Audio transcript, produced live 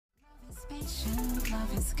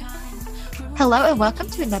Hello and welcome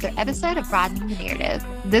to another episode of Broadening the Narrative.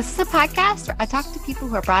 This is a podcast where I talk to people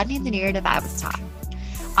who are broadening the narrative I was taught.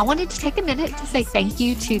 I wanted to take a minute to say thank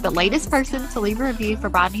you to the latest person to leave a review for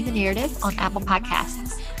Broadening the Narrative on Apple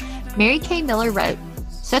Podcasts. Mary Kay Miller wrote,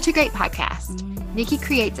 "Such a great podcast. Nikki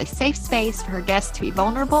creates a safe space for her guests to be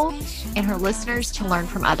vulnerable and her listeners to learn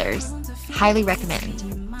from others. Highly recommend."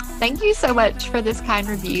 Thank you so much for this kind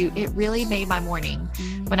review. It really made my morning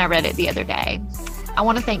when I read it the other day. I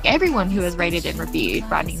want to thank everyone who has rated and reviewed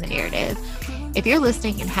Broadening the Narrative. If you're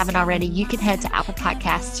listening and haven't already, you can head to Apple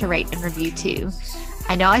Podcasts to rate and review too.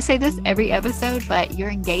 I know I say this every episode, but your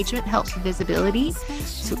engagement helps with visibility,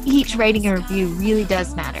 so each rating and review really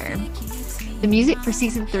does matter. The music for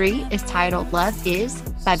season 3 is titled Love Is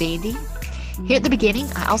by Bandy. Here at the beginning,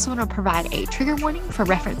 I also want to provide a trigger warning for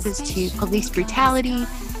references to police brutality,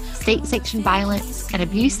 state-sanctioned violence, and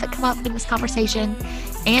abuse that come up in this conversation,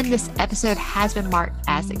 and this episode has been marked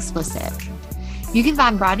as explicit. You can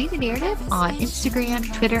find Broadening the Narrative on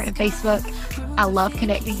Instagram, Twitter, and Facebook. I love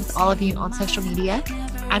connecting with all of you on social media.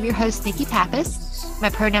 I'm your host, Nikki Pappas.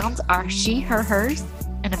 My pronouns are she, her, hers,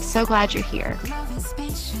 and I'm so glad you're here.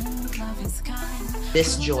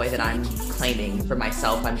 This joy that I'm claiming for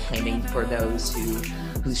myself, I'm claiming for those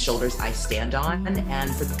whose shoulders I stand on,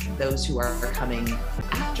 and for those who are coming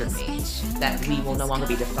after me, that we will no longer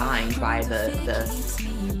be defined by the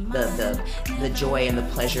joy and the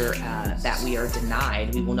pleasure that we are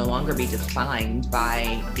denied. We will no longer be defined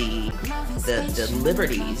by the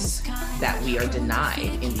liberties that we are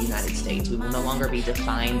denied in the United States. We will no longer be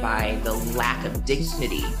defined by the lack of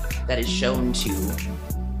dignity that is shown to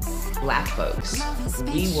Black folks.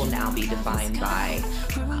 We will now be defined by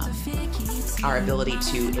our ability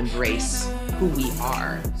to embrace who we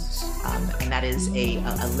are. And that is a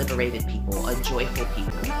liberated people, a joyful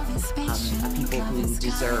people, a people who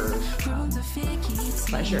deserve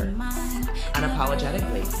pleasure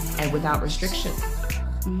unapologetically and without restriction.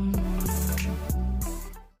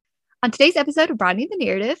 On today's episode of Broadening the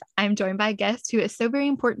Narrative, I'm joined by a guest who is so very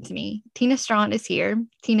important to me. Tina Strawn is here.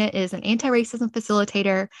 Tina is an anti-racism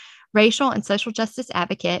facilitator, racial and social justice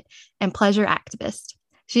advocate, and pleasure activist.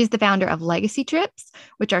 She is the founder of Legacy Trips,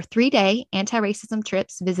 which are 3-day anti-racism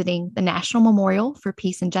trips visiting the National Memorial for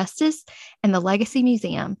Peace and Justice and the Legacy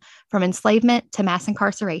Museum from enslavement to mass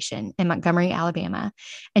incarceration in Montgomery, Alabama,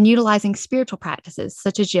 and utilizing spiritual practices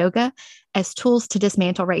such as yoga as tools to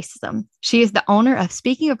dismantle racism. She is the owner of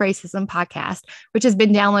Speaking of Racism podcast, which has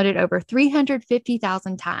been downloaded over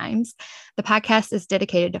 350,000 times. The podcast is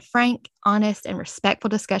dedicated to frank, honest, and respectful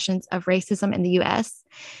discussions of racism in the U.S.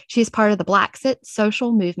 She is part of the Blaxit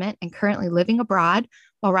social movement and currently living abroad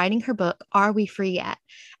while writing her book, Are We Free Yet?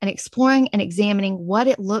 And exploring and examining what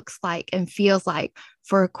it looks like and feels like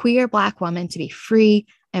for a queer Black woman to be free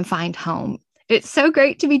and find home. It's so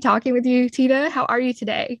great to be talking with you, Tina. How are you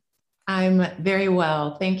today? I'm very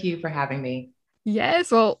well. Thank you for having me.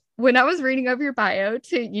 Yes. Well, when I was reading over your bio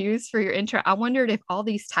to use for your intro, I wondered if all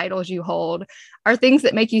these titles you hold are things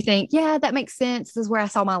that make you think, yeah, that makes sense. This is where I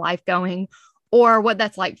saw my life going, or what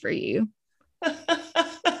that's like for you.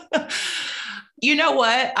 You know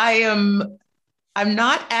what? I'm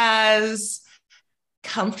not as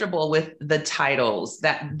comfortable with the titles.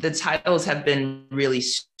 That the titles have been really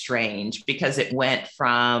strange because it went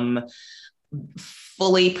from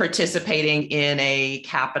fully participating in a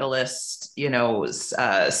capitalist,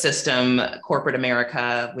 system, corporate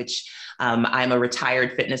America, which I'm a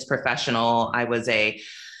retired fitness professional.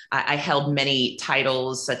 I held many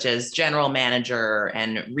titles such as general manager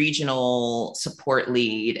and regional support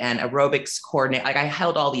lead and aerobics coordinator. Like I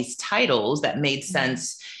held all these titles that made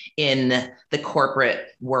sense in the corporate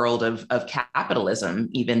world of capitalism,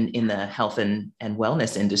 even in the health and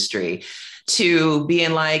wellness industry, to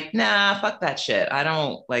being like, nah, fuck that shit. I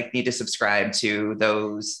don't need to subscribe to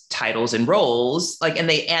those titles and roles.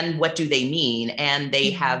 And what do they mean? And they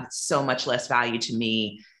have so much less value to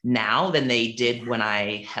me now than they did when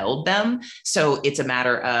I held them. So it's a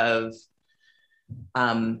matter of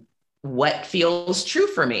what feels true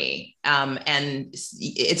for me. And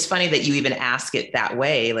it's funny that you even ask it that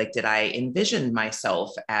way. Like, did I envision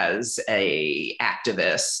myself as a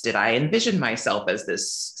activist? Did I envision myself as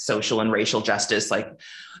this social and racial justice?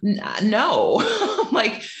 No.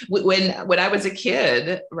 When I was a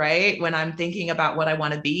kid, right? When I'm thinking about what I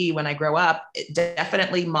want to be when I grow up,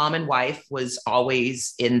 definitely mom and wife was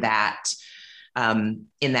always in that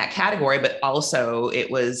category, but also it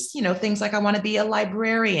was, things like I want to be a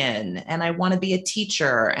librarian and I want to be a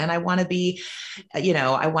teacher and I want to be,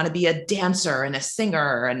 I want to be a dancer and a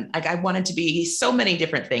singer. And I wanted to be so many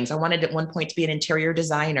different things. I wanted at one point to be an interior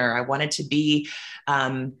designer. I wanted to be,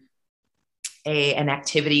 an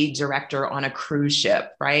activity director on a cruise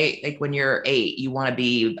ship, right? Like when you're 8, you want to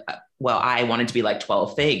be, well, I wanted to be like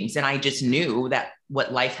 12 things. And I just knew that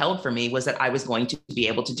what life held for me was that I was going to be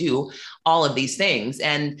able to do all of these things.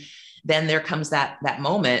 And then there comes that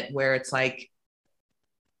moment where it's like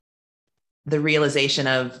the realization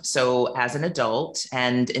of, so as an adult,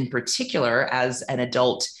 and in particular as an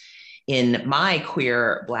adult in my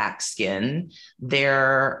queer Black skin,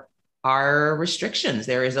 there are restrictions.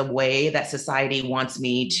 There is a way that society wants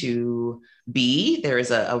me to be. There is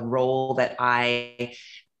a role that I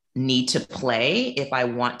need to play if I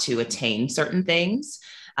want to attain certain things.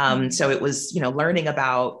 So it was, learning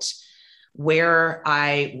about where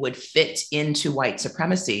I would fit into white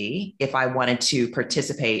supremacy if I wanted to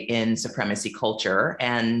participate in supremacy culture,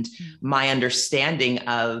 and my understanding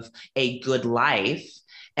of a good life.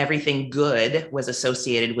 Everything good was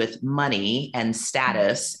associated with money and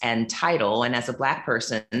status and title. And as a Black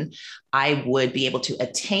person, I would be able to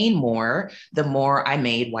attain more the more I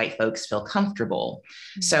made white folks feel comfortable.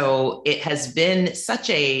 So it has been such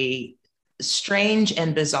a strange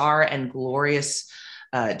and bizarre and glorious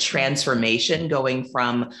transformation, going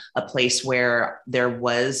from a place where there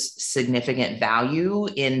was significant value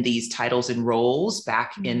in these titles and roles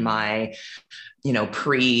back in my,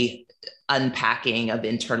 pre unpacking of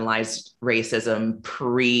internalized racism,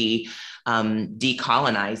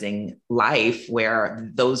 decolonizing life, where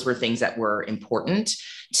those were things that were important,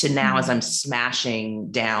 to now as I'm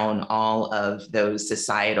smashing down all of those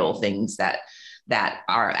societal things that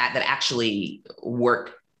actually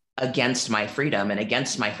work against my freedom and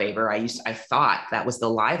against my favor. I thought that was the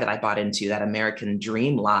lie that I bought into, that American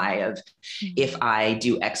dream lie of, if I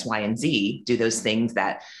do X, Y, and Z, do those things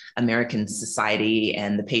that American society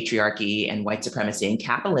and the patriarchy and white supremacy and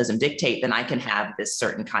capitalism dictate, then I can have this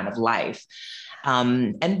certain kind of life.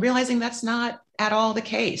 And realizing that's not at all the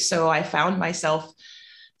case. So I found myself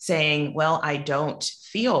saying, well, I don't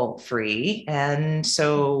feel free. And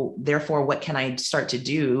so therefore, what can I start to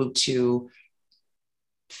do to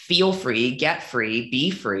feel free, get free, be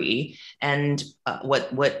free? And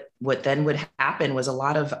what then would happen was a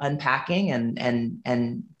lot of unpacking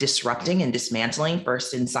and disrupting and dismantling,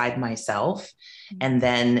 first inside myself, and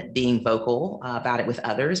then being vocal about it with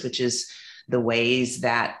others, which is the ways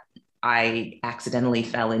that I accidentally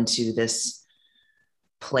fell into this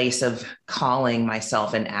place of calling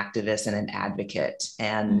myself an activist and an advocate,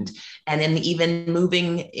 and then even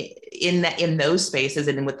moving in those spaces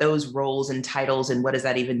and with those roles and titles, and what does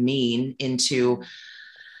that even mean, into,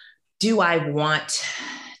 do I want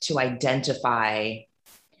to identify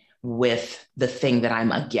with the thing that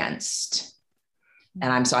I'm against?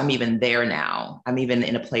 And I'm even there now. I'm even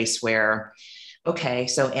in a place where, okay,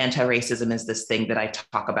 so anti-racism is this thing that I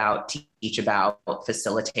talk about, teach about,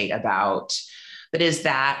 facilitate about. But is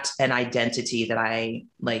that an identity that I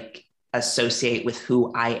associate with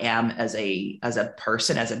who I am as a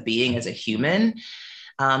person, as a being, as a human?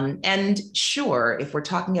 And sure, if we're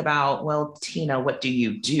talking about, well, Tina, what do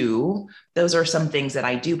you do? Those are some things that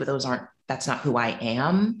I do, but that's not who I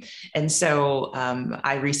am. And so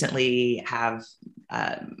I've recently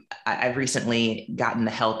gotten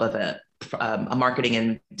the help of a marketing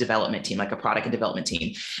and development team, like a product and development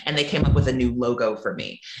team. And they came up with a new logo for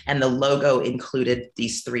me. And the logo included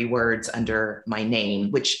these 3 words under my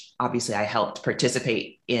name, which obviously I helped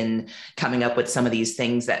participate in coming up with some of these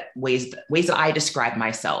things, ways that I describe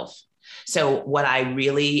myself. So what I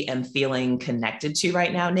really am feeling connected to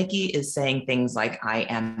right now, Nikki, is saying things like, I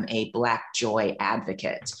am a Black joy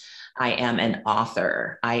advocate. I am an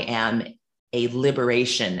author. I am a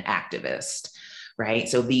liberation activist. Right.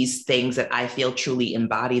 So these things that I feel truly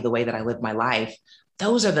embody the way that I live my life,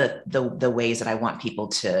 those are the ways that I want people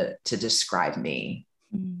to describe me.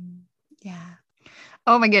 Yeah.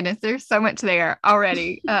 Oh my goodness. There's so much there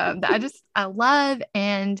already that I love.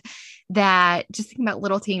 And that just thinking about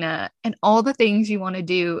little Tina and all the things you want to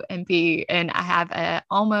do and be. And I have a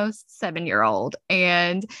almost 7-year-old,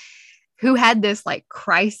 and who had this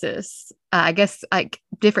crisis. I guess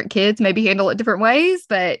different kids maybe handle it different ways,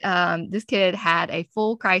 but this kid had a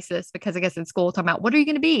full crisis because I guess in school talking about, what are you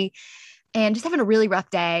going to be? And just having a really rough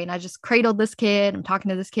day. And I just cradled this kid. I'm talking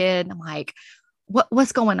to this kid, and I'm like,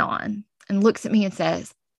 what's going on? And looks at me and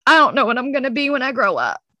says, I don't know what I'm going to be when I grow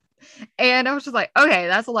up. And I was just like, okay,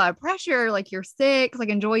 that's a lot of pressure. You're sick,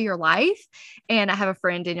 enjoy your life. And I have a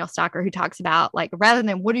friend, Danielle Stocker, who talks about rather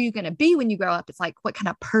than what are you going to be when you grow up? It's what kind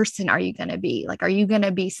of person are you going to be? Are you going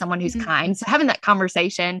to be someone who's kind? So having that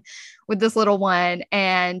conversation with this little one,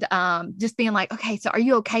 and just being okay, so are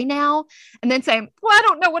you okay now? And then saying, well, I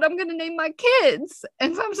don't know what I'm going to name my kids.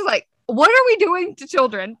 And so I'm just what are we doing to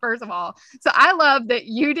children, first of all? So I love that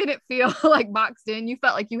you didn't feel like boxed in. You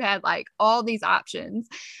felt like you had like all these options,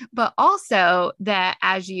 but also that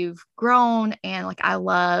as you've grown, and like I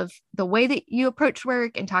love the way that you approach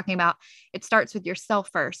work and talking about it starts with yourself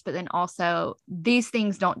first, but then also these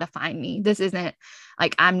things don't define me. This isn't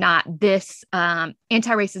like I'm not this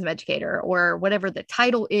anti-racism educator or whatever the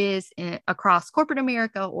title is across corporate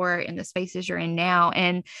America or in the spaces you're in now.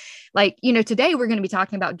 And like, you know, today we're going to be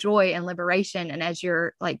talking about joy and liberation. And as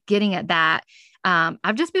you're like getting at that,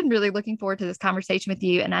 I've just been really looking forward to this conversation with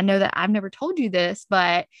you. And I know that I've never told you this,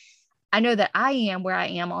 but I know that I am where I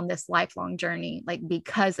am on this lifelong journey, like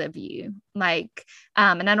because of you, like,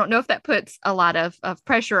 and I don't know if that puts a lot of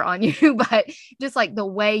pressure on you, but just like the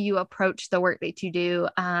way you approach the work that you do,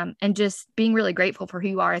 and just being really grateful for who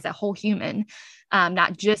you are as a whole human,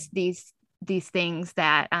 not just these things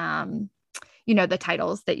that, you know, the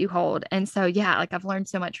titles that you hold. And so, yeah, like I've learned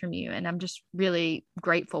so much from you and I'm just really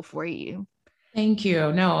grateful for you. Thank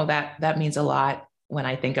you. No, that means a lot when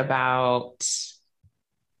I think about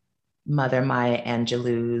Mother Maya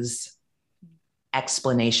Angelou's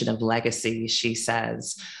explanation of legacy. She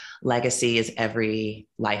says, legacy is every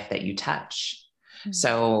life that you touch. Mm-hmm.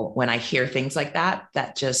 So when I hear things like that,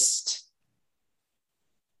 that just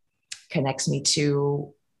connects me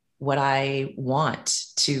to what I want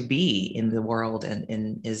to be in the world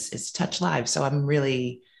and is touch lives. So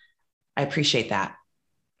I appreciate that.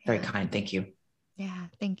 Very kind. Thank you. Yeah,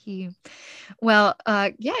 thank you. Well,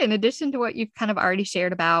 yeah, in addition to what you've kind of already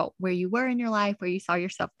shared about where you were in your life, where you saw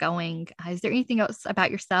yourself going, is there anything else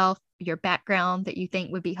about yourself, your background that you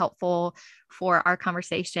think would be helpful for our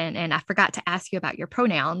conversation? And I forgot to ask you about your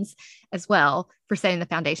pronouns as well for setting the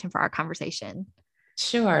foundation for our conversation.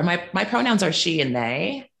 Sure. My pronouns are she and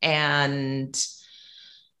they, and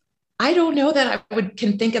I don't know that I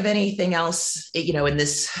can think of anything else, you know, in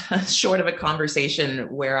this short of a conversation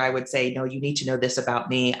where I would say, no, you need to know this about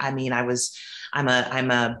me. I mean,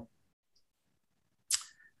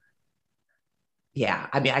 yeah,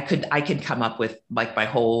 I mean, I could come up with like my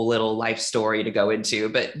whole little life story to go into,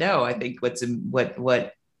 but no, I think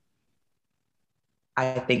what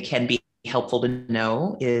I think can be helpful to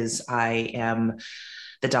know is I am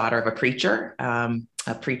the daughter of a preacher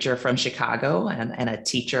from Chicago and a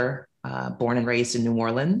teacher born and raised in New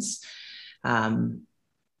Orleans, and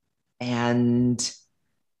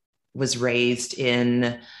was raised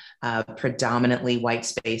in predominantly white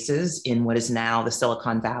spaces in what is now the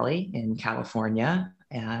Silicon Valley in California.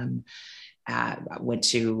 And I went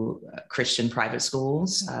to Christian private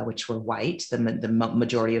schools, which were white, the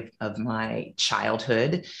majority of my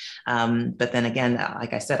childhood. But then again,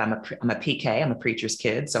 like I said, I'm a PK, I'm a preacher's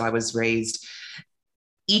kid. So I was raised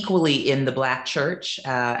equally in the Black church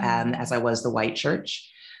and as I was the white church.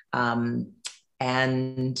 And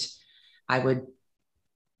I would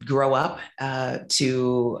grow up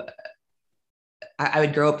I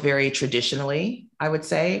would grow up very traditionally, I would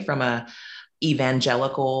say, from a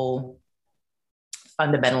evangelical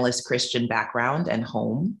fundamentalist Christian background and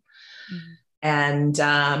home. Mm-hmm. And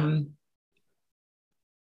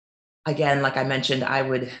again, like I mentioned, I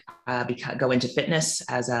would go into fitness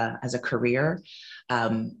as a career.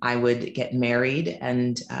 I would get married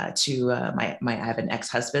and I have an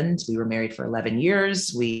ex-husband. We were married for 11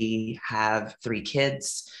 years. We have 3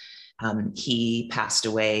 kids. He passed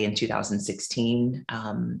away in 2016.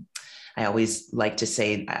 I always like to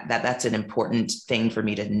say that that's an important thing for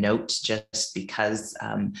me to note, just because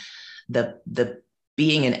the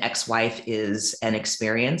being an ex-wife is an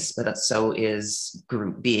experience, but so is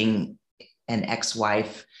being an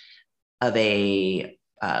ex-wife of an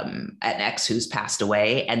ex who's passed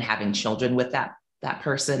away and having children with that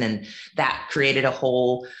person, and that created a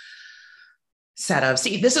whole set of,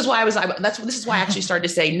 this is why this is why I actually started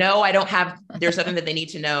to say, no, I don't have, there's something that they need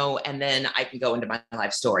to know. And then I can go into my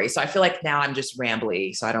life story. So I feel like now I'm just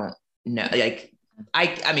rambly. So I don't know, like,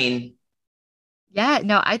 I mean. Yeah,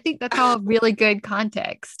 no, I think that's all really good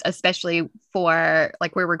context, especially for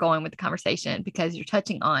like where we're going with the conversation, because you're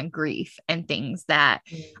touching on grief and things that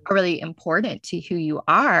are really important to who you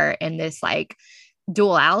are, and this like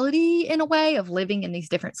duality in a way of living in these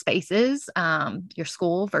different spaces. Your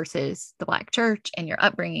school versus the Black church and your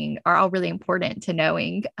upbringing are all really important to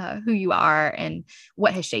knowing who you are and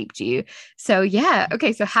what has shaped you. So yeah.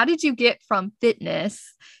 Okay. So how did you get from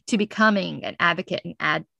fitness to becoming an advocate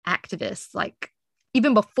and activist, like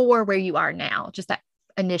even before where you are now, just that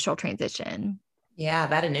initial transition? Yeah,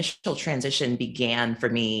 that initial transition began for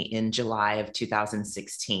me in July of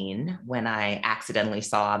 2016 when I accidentally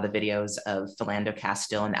saw the videos of Philando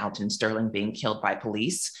Castile and Alton Sterling being killed by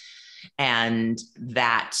police, and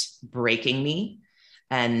that breaking me.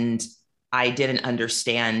 And I didn't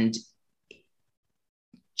understand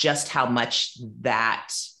just how much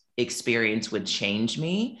that experience would change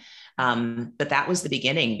me. But that was the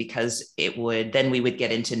beginning, because then we would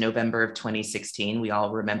get into November of 2016. We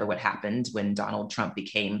all remember what happened when Donald Trump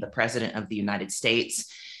became the president of the United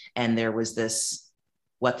States. And there was this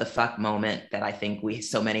what the fuck moment that I think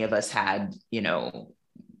so many of us had,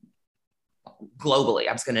 globally.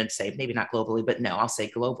 I was going to say maybe not globally, but no, I'll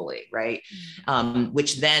say globally, right?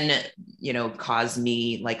 Which then, caused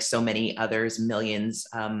me, like so many others, millions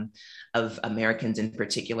of Americans in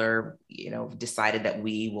particular, decided that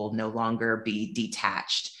we will no longer be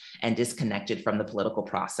detached and disconnected from the political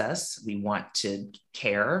process. We want to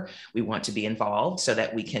care. We want to be involved so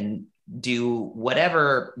that we can do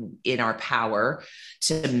whatever in our power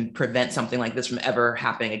to prevent something like this from ever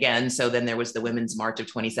happening again. So then there was the Women's March of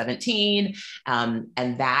 2017. And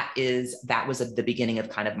that was the beginning of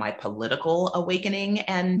kind of my political awakening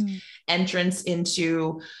and entrance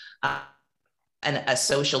into a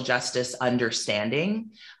social justice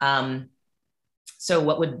understanding. So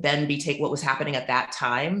what was happening at that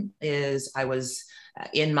time is I was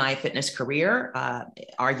in my fitness career,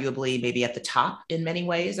 arguably maybe at the top in many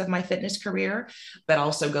ways of my fitness career, but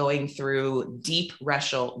also going through deep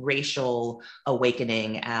racial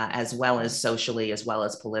awakening, as well as socially, as well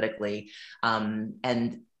as politically.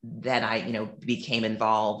 And then I, became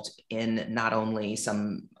involved in not only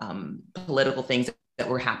some political things that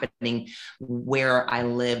were happening where I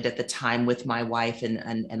lived at the time with my wife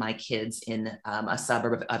and my kids in a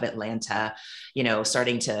suburb of Atlanta,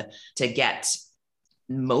 starting to get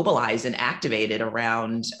mobilized and activated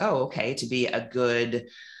around, to be a good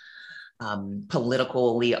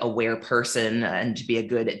politically aware person and to be a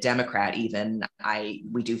good Democrat. Even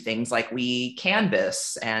we do things like we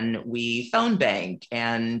canvass and we phone bank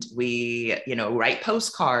and we, write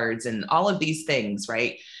postcards and all of these things,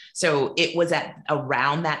 right? So it was at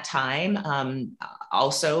around that time,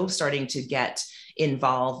 also starting to get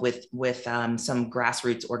involved with some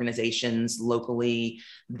grassroots organizations locally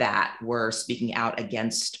that were speaking out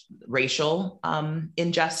against racial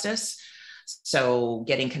injustice. So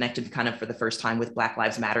getting connected kind of for the first time with Black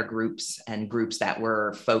Lives Matter groups and groups that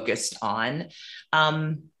were focused on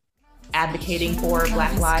advocating for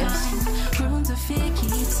Black lives.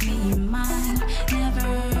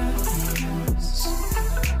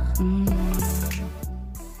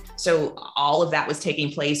 So all of that was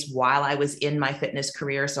taking place while I was in my fitness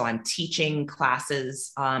career. So I'm teaching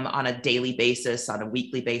classes on a daily basis, on a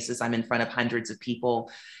weekly basis. I'm in front of hundreds of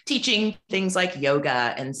people teaching things like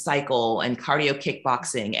yoga and cycle and cardio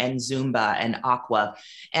kickboxing and Zumba and aqua.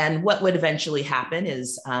 And what would eventually happen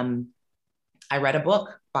is I read a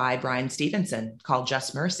book by Bryan Stevenson called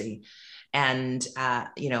Just Mercy. And,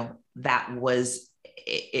 that was,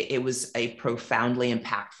 it was a profoundly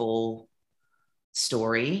impactful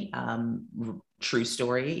story, true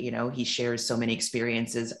story. He shares so many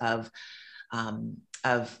experiences of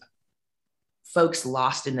folks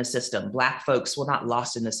lost in the system, Black folks, well, not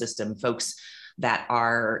lost in the system, folks that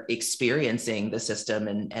are experiencing the system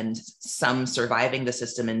and some surviving the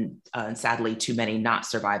system and sadly too many not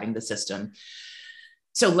surviving the system.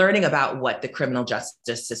 So learning about what the criminal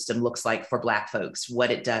justice system looks like for Black folks,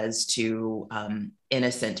 what it does to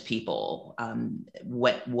innocent people,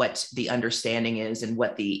 what the understanding is and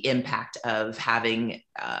what the impact of having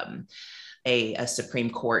a Supreme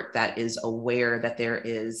Court that is aware that there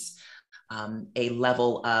is a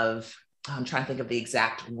level of, I'm trying to think of the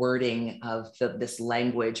exact wording of this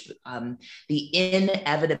language, the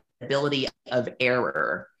inevitability of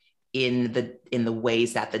error in the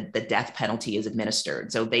ways that the death penalty is administered.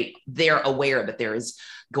 So they're aware that there is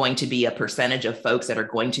going to be a percentage of folks that are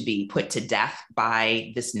going to be put to death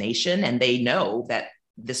by this nation, and they know that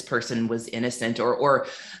this person was innocent, or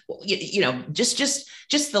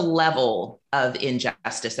just the level of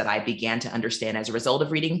injustice that I began to understand as a result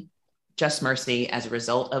of reading Just Mercy, as a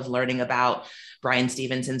result of learning about Bryan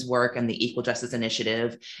Stevenson's work and the Equal Justice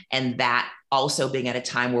Initiative, and that also being at a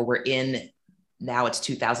time where now it's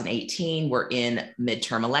 2018, we're in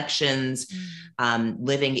midterm elections,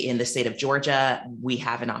 living in the state of Georgia. We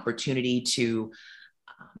have an opportunity to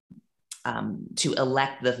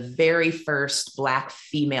elect the very first Black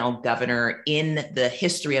female governor in the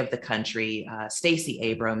history of the country, Stacey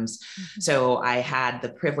Abrams. Mm-hmm. So I had the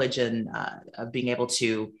privilege of being able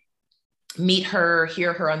to meet her,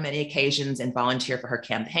 hear her on many occasions, and volunteer for her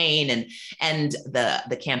campaign and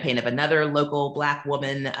the campaign of another local Black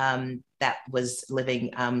woman that was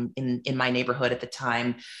living in my neighborhood at the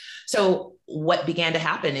time. So what began to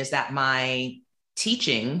happen is that my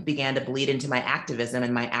teaching began to bleed into my activism,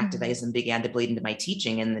 and my activism began to bleed into my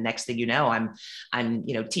teaching. And the next thing you know, I'm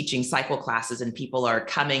teaching cycle classes, and people are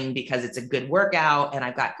coming because it's a good workout and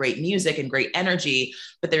I've got great music and great energy.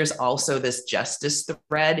 But there's also this justice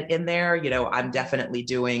thread in there. I'm definitely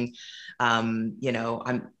doing, I'm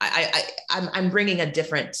bringing a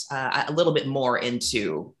different, a little bit more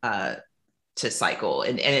into, to cycle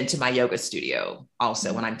and into my yoga studio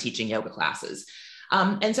also when I'm teaching yoga classes.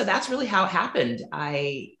 And so that's really how it happened.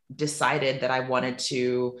 I decided that I wanted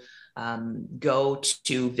to go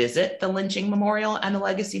to visit the Lynching Memorial and the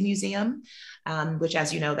Legacy Museum, which,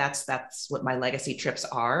 as you know, that's what my legacy trips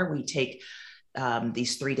are. We take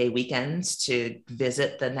these 3-day weekends to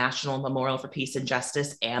visit the National Memorial for Peace and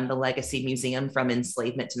Justice and the Legacy Museum from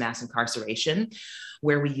Enslavement to Mass Incarceration,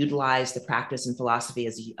 where we utilize the practice and philosophy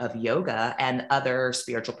of yoga and other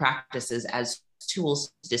spiritual practices as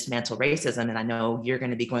tools to dismantle racism. And I know you're going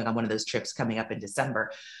to be going on one of those trips coming up in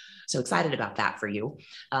December. So excited about that for you.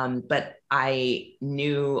 But I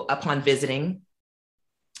knew upon visiting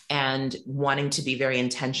and wanting to be very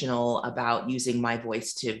intentional about using my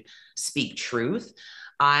voice to speak truth,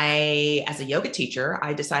 as a yoga teacher,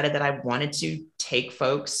 I decided that I wanted to take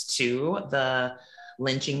folks to the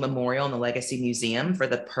Lynching Memorial and the Legacy Museum for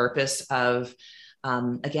the purpose of,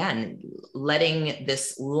 again, letting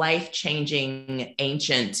this life-changing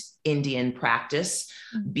ancient Indian practice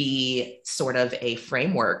be sort of a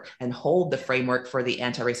framework and hold the framework for the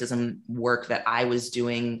anti-racism work that I was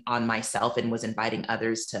doing on myself and was inviting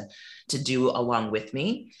others to do along with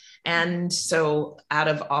me. And so out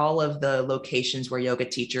of all of the locations where yoga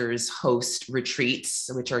teachers host retreats,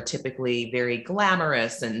 which are typically very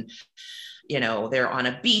glamorous and they're on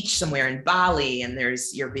a beach somewhere in Bali, and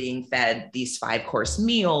you're being fed these 5-course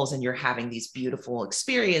meals and you're having these beautiful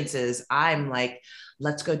experiences. I'm like,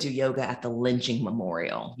 let's go do yoga at the Lynching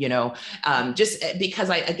Memorial, just because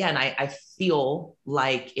I feel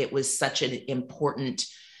like it is such an important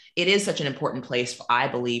place, I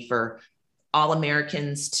believe, for all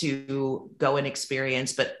Americans to go and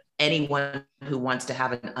experience, but anyone who wants to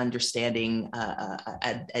have an understanding,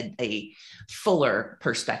 a fuller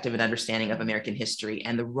perspective and understanding of American history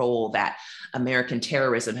and the role that American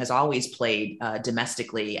terrorism has always played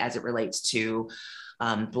domestically as it relates to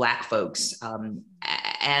Black folks,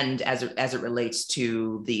 and as it relates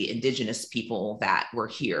to the indigenous people that were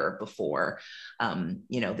here before,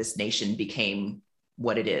 this nation became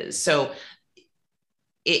what it is. So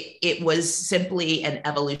it was simply an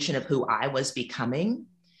evolution of who I was becoming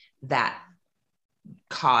that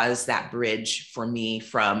caused that bridge for me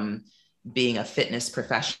from being a fitness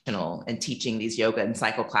professional and teaching these yoga and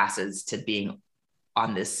cycle classes to being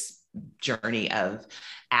on this journey of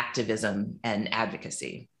activism and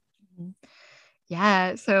advocacy.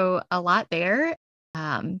 Yeah, so a lot there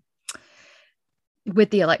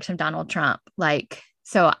with the election of Donald Trump.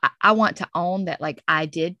 So I want to own that, I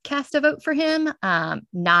did cast a vote for him,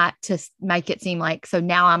 not to make it seem like, so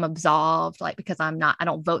now I'm absolved, because I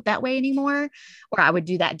don't vote that way anymore, or I would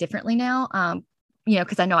do that differently now,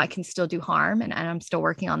 because I know I can still do harm, and I'm still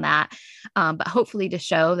working on that. But hopefully to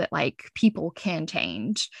show that people can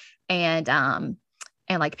change, and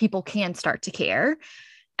people can start to care.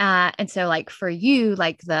 And so for you,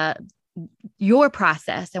 your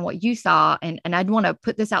process and what you saw, and I'd want to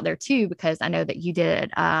put this out there too, because I know that you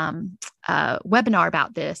did a webinar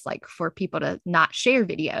about this, for people to not share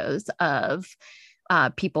videos of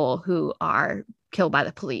people who are killed by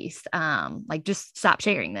the police, just stop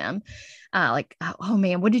sharing them. Oh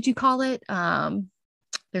man, what did you call it?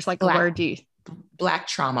 There's a word you Black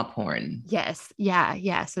trauma porn. Yes.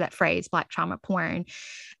 Yeah. So that phrase, Black trauma porn.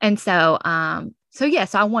 And so so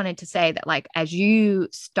I wanted to say that as you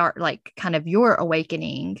start kind of your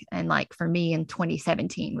awakening, and for me in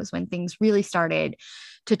 2017 was when things really started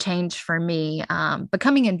to change for me,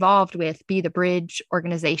 becoming involved with Be the Bridge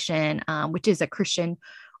organization, which is a Christian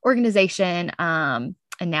organization. And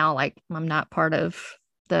now I'm not part of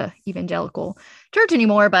the evangelical church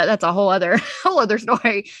anymore, but that's a whole other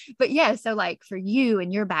story. But yeah, so for you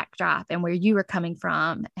and your backdrop and where you were coming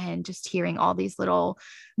from, and just hearing all these little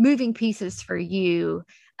moving pieces for you,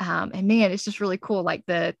 and man, it's just really cool,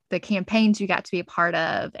 the campaigns you got to be a part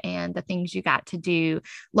of and the things you got to do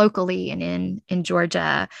locally and in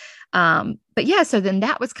Georgia. But yeah, so then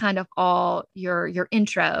that was kind of all your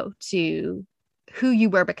intro to who you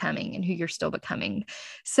were becoming and who you're still becoming.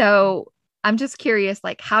 So I'm just curious,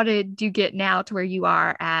 how did you get now to where you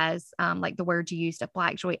are as, the word you used, a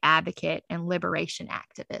Black joy advocate and liberation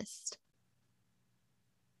activist?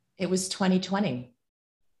 It was 2020.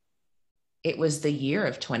 It was the year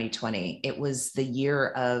of 2020. It was the year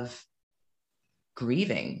of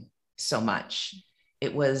grieving so much.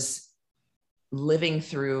 It was living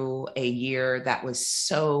through a year that was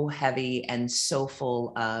so heavy and so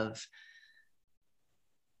full of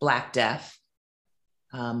Black death,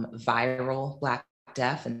 viral Black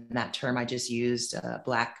death. And that term I just used,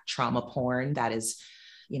 Black trauma porn, that is,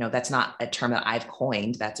 that's not a term that I've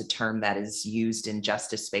coined. That's a term that is used in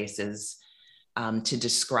justice spaces to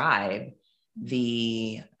describe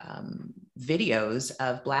the videos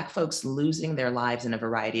of Black folks losing their lives in a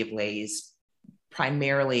variety of ways,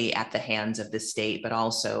 primarily at the hands of the state, but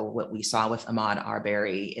also what we saw with Ahmaud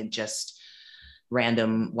Arbery and just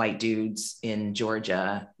random white dudes in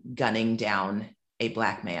Georgia gunning down a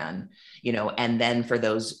Black man, and then for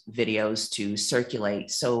those videos to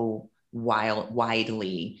circulate so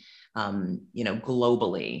widely,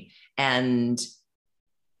 globally, and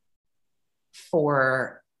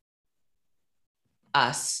for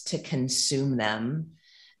us to consume them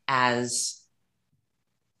as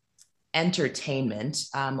entertainment,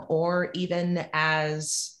 or even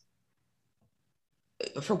as,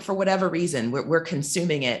 for whatever reason, we're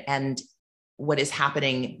consuming it. And what is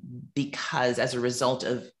happening, because as a result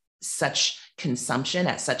of such consumption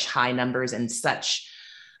at such high numbers and such,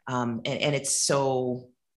 and it's so,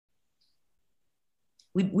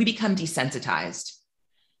 we become desensitized.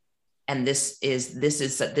 And this is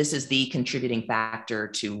the contributing factor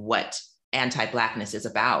to what anti-Blackness is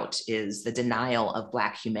about, is the denial of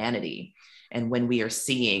Black humanity. And when we are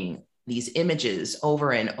seeing these images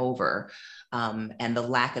over and over, and the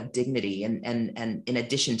lack of dignity, and in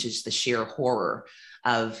addition to just the sheer horror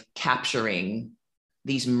of capturing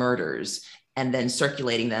these murders and then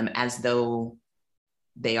circulating them as though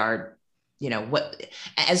they are,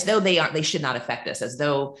 as though they should not affect us, as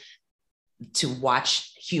though to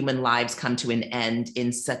watch human lives come to an end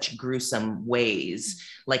in such gruesome ways,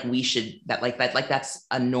 like we should, like that's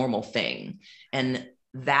a normal thing. And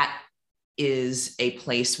that is a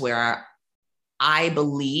place where I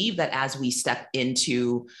believe that as we step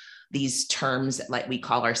into these terms, like we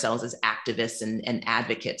call ourselves as activists and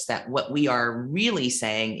advocates, that what we are really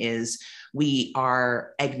saying is we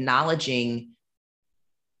are acknowledging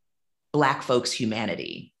Black folks'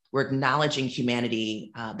 humanity. We're acknowledging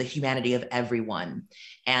humanity, the humanity of everyone.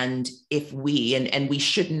 And if we, and we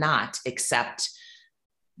should not accept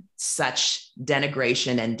such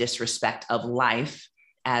denigration and disrespect of life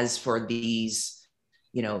as for these,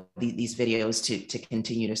 these videos to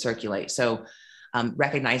continue to circulate. So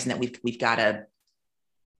recognizing that we've got to,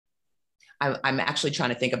 I'm actually trying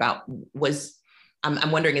to think about,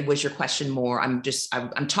 I'm wondering, was your question more, I'm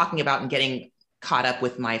talking about and getting caught up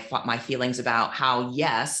with my feelings about how,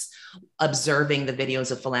 yes, observing the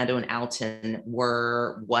videos of Philando and Alton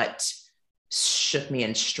were what shook me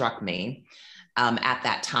and struck me at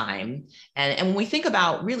that time. And when we think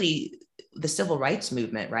about really the civil rights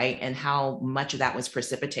movement, right, and how much of that was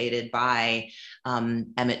precipitated by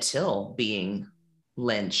Emmett Till being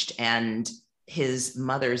lynched and his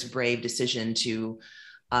mother's brave decision to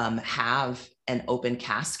have an open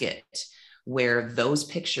casket where those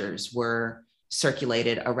pictures were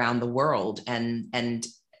circulated around the world, and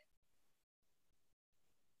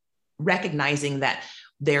recognizing that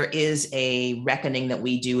there is a reckoning that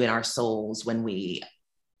we do in our souls when we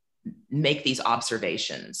make these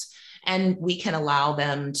observations, and we can allow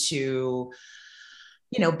them to,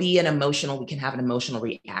 be we can have an emotional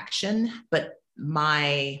reaction. But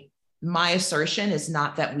my assertion is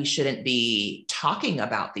not that we shouldn't be talking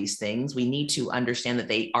about these things. We need to understand that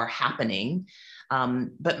they are happening.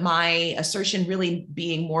 But my assertion really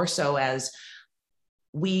being more so as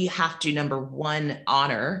we have to, number one,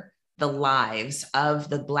 honor the lives of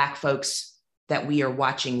the Black folks that we are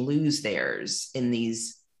watching lose theirs in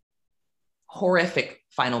these horrific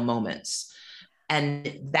final moments.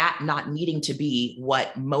 And that not needing to be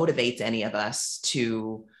what motivates any of us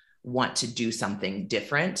to want to do something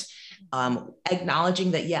different.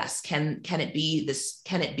 Acknowledging that, yes, can it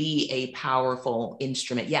be a powerful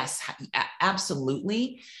instrument? Yes,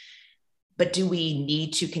 absolutely. But do we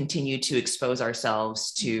need to continue to expose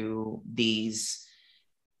ourselves to these?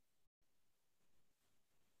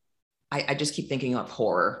 I just keep thinking of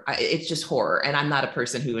horror. It's just horror. And I'm not a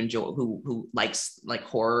person who likes like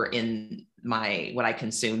horror in what I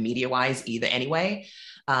consume media wise either anyway.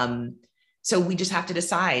 So we just have to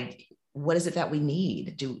decide, what is it that we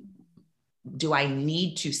need? Do I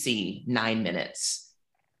need to see 9 minutes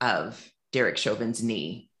of Derek Chauvin's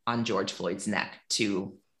knee on George Floyd's neck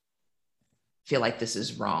to feel like this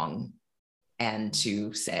is wrong, and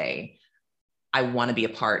to say, I want to be a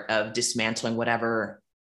part of dismantling whatever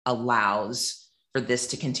allows for this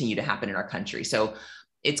to continue to happen in our country? So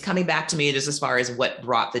it's coming back to me just as far as what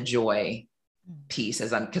brought the joy piece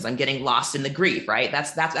because I'm getting lost in the grief, right?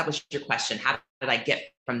 That was your question. How did I get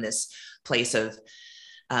from this place of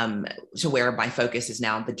to where my focus is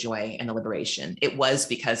now the joy and the liberation? It was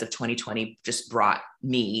because of 2020 just brought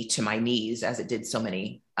me to my knees, as it did so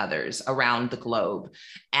many others around the globe.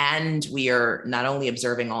 And we are not only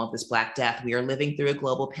observing all of this Black death, we are living through a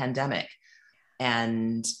global pandemic.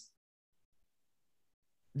 And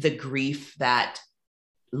the grief that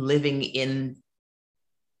living in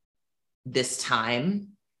this time,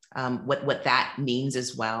 what that means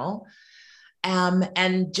as well.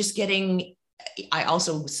 And just I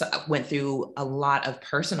also went through a lot of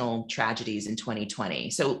personal tragedies in 2020.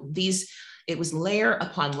 So it was layer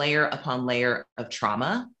upon layer upon layer of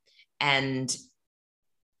trauma, and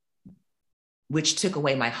which took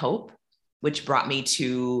away my hope, which brought me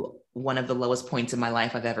to one of the lowest points in my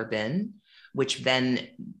life I've ever been, which then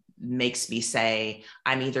makes me say,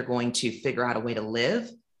 I'm either going to figure out a way to live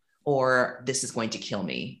or this is going to kill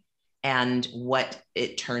me. And what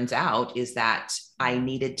it turns out is that I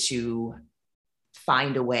needed to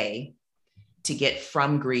find a way to get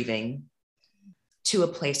from grieving to a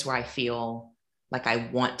place where I feel like I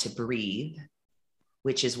want to breathe,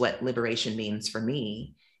 which is what liberation means for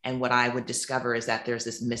me. And what I would discover is that there's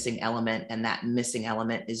this missing element, and that missing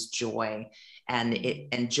element is joy.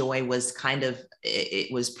 And joy was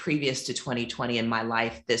it was previous to 2020 in my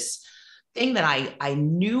life, this thing that I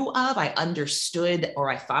knew of, I understood, or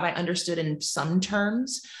I thought I understood in some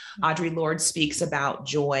terms. Audre Lorde speaks about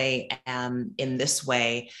joy in this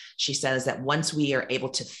way. She says that once we are able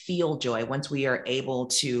to feel joy, once we are able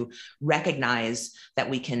to recognize that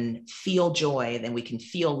we can feel joy, then we can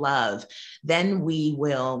feel love, then we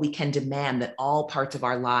can demand that all parts of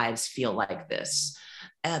our lives feel like this.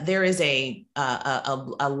 There is a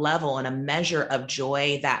level and a measure of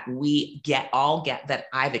joy that we all get that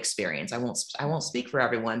I've experienced. I won't speak for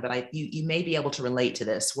everyone, but you may be able to relate to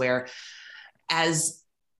this, where as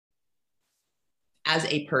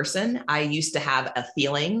a person, I used to have a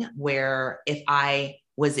feeling where if I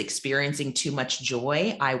was experiencing too much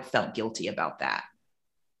joy, I felt guilty about that.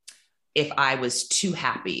 If I was too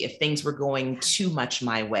happy, if things were going too much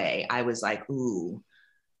my way, I was like, ooh,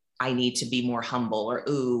 I need to be more humble, or,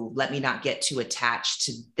 ooh, let me not get too attached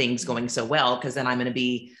to things going so well, because then I'm going to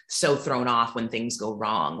be so thrown off when things go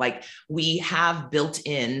wrong. Like, we have built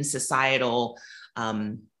in societal,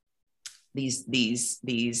 these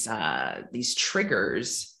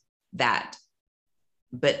triggers that,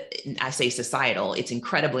 but I say societal, it's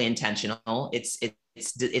incredibly intentional. It's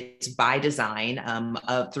by design,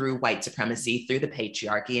 through white supremacy, through the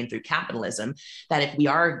patriarchy, and through capitalism, that if we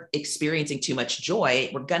are experiencing too much joy,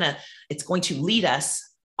 it's going to lead us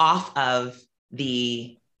off of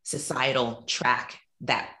the societal track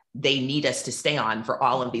that they need us to stay on for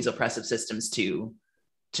all of these oppressive systems to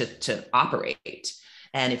operate.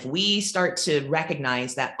 And if we start to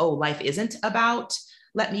recognize that, oh, life isn't about,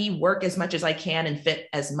 let me work as much as I can and fit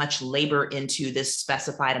as much labor into this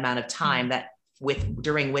specified amount of time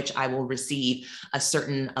during which I will receive a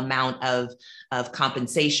certain amount of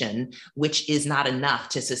compensation, which is not enough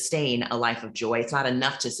to sustain a life of joy. It's not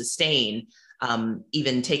enough to sustain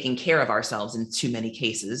even taking care of ourselves in too many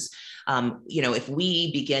cases. If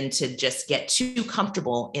we begin to just get too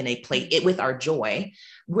comfortable in a place with our joy,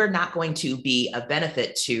 we're not going to be a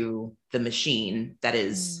benefit to the machine that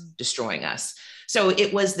is destroying us. So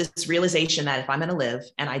it was this realization that if I'm going to live,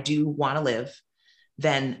 and I do want to live,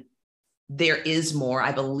 then there is more.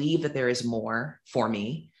 I believe that there is more for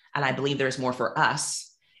me, and I believe there's more for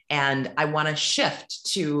us. And I want to shift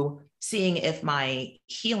to seeing if my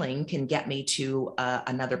healing can get me to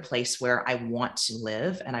another place where I want to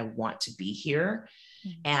live and I want to be here.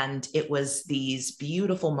 Mm-hmm. And it was these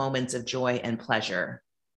beautiful moments of joy and pleasure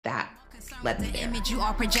that led me there. Image you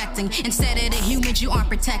are projecting instead of the humans you aren't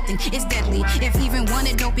protecting. It's deadly if even one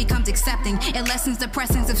adult becomes accepting. It lessens the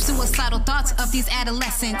presence of suicidal thoughts of these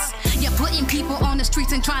adolescents. You're putting people on the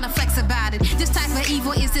streets and trying to flex about it. This type of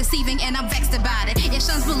evil is deceiving, and I'm vexed about it. It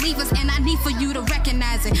shuns believers, and I need for you to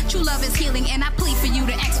recognize it. True love is healing, and I plead for you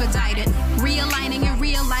to expedite it. Realigning and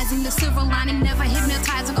realizing the silver lining, never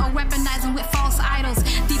hypnotizing or weaponizing with false idols.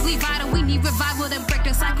 Deeply vital, we need revival to break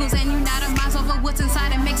the cycles and unite our minds over what's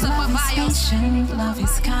inside and makes up our bios. Love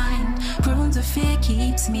is kind, prone to fear,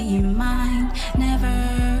 keeps me in mind,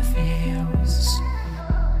 never fails.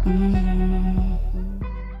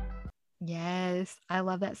 Yes, I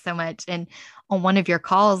love that so much. And on one of your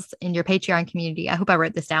calls in your Patreon community, I hope I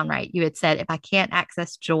wrote this down right, you had said, if I can't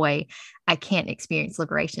access joy, I can't experience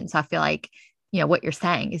liberation. So I feel like, what you're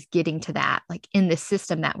saying is getting to that, like in the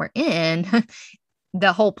system that we're in,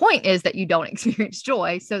 the whole point is that you don't experience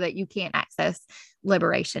joy so that you can't access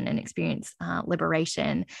liberation and experience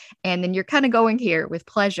liberation. And then you're kind of going here with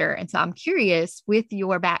pleasure. And so I'm curious, with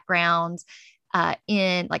your background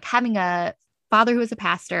in like having a father who was a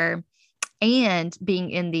pastor and being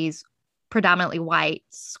in these predominantly white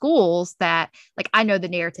schools, that like, I know the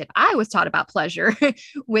narrative I was taught about pleasure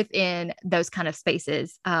within those kind of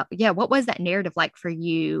spaces. What was that narrative like for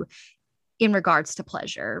you in regards to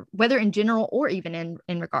pleasure, whether in general or even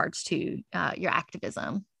in regards to your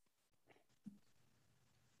activism?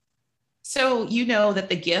 So, you know that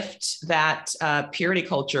the gift that purity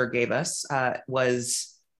culture gave us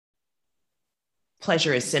was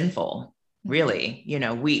pleasure is sinful. Really, you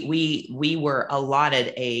know, we were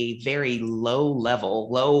allotted a very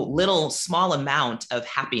little small amount of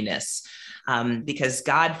happiness, because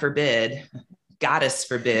goddess forbid,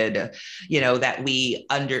 you know, that we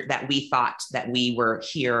thought that we were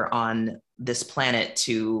here on this planet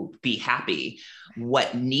to be happy.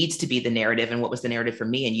 What needs to be the narrative, and what was the narrative for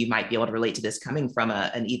me, and you might be able to relate to this coming from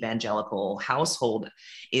an evangelical household,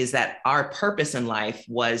 is that our purpose in life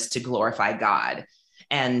was to glorify God.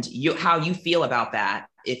 And how you feel about that,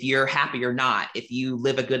 if you're happy or not, if you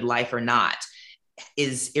live a good life or not,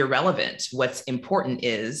 is irrelevant. What's important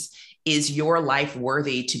is your life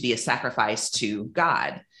worthy to be a sacrifice to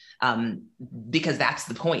God? Because that's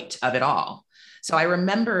the point of it all. So I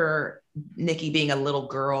remember, Nikki, being a little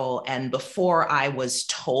girl, and before I was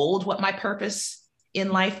told what my purpose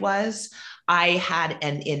in life was, I had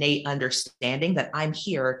an innate understanding that I'm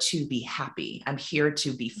here to be happy. I'm here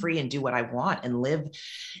to be free and do what I want and live,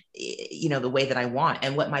 you know, the way that I want.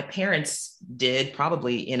 And what my parents did,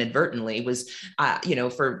 probably inadvertently, was, my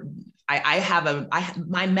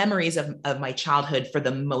memories of my childhood, for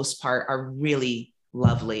the most part, are really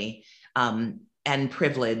lovely, and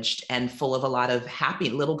privileged and full of a lot of happy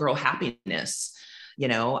little girl happiness. You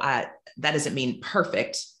know, that doesn't mean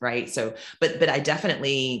perfect, right? So, but I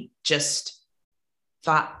definitely just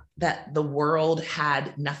thought that the world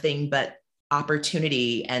had nothing but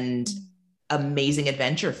opportunity and amazing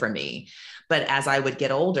adventure for me. But as I would get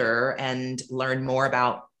older and learn more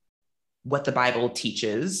about what the Bible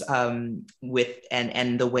teaches, and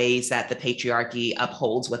the ways that the patriarchy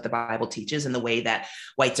upholds what the Bible teaches, and the way that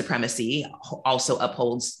white supremacy also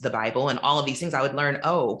upholds the Bible, and all of these things, I would learn,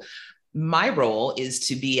 my role is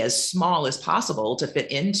to be as small as possible to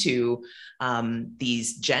fit into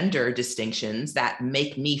these gender distinctions that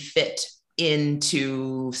make me fit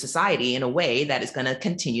into society in a way that is going to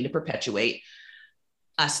continue to perpetuate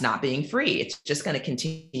us not being free. It's just going to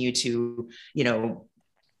continue to, you know,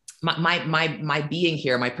 my being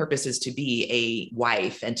here, my purpose is to be a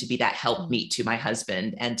wife and to be that helpmeet to my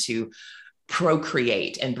husband, and to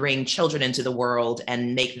procreate and bring children into the world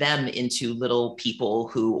and make them into little people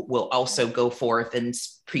who will also go forth and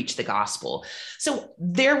preach the gospel. So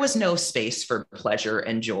there was no space for pleasure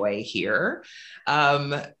and joy here.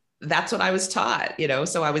 That's what I was taught, you know?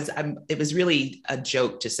 So it was really a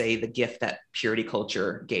joke to say the gift that purity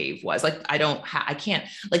culture gave was like, I can't,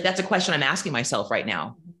 like, that's a question I'm asking myself right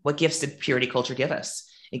now. What gifts did purity culture give us?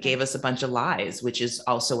 It gave us a bunch of lies, which is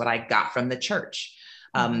also what I got from the church.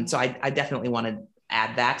 So I definitely want to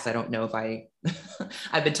add that, because I don't know if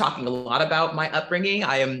I've been talking a lot about my upbringing.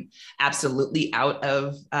 I am absolutely out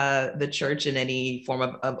of the church in any form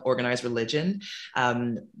of organized religion.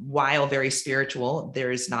 While very spiritual,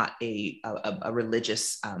 there is not a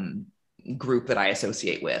religious group that I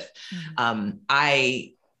associate with.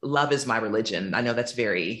 Love is my religion. I know that's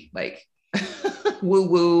very like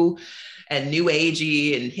woo-woo and new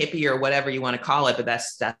agey and hippie or whatever you want to call it, but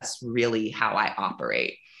that's really how I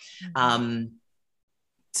operate.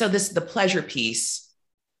 So the pleasure piece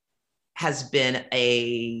has been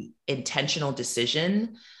a intentional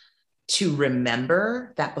decision to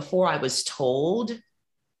remember that before I was told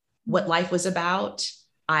what life was about,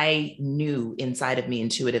 I knew inside of me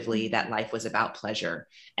intuitively that life was about pleasure,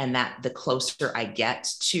 and that the closer I get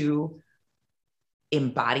to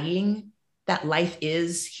embodying that life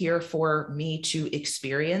is here for me to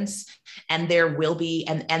experience, and there will be,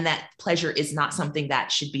 and that pleasure is not something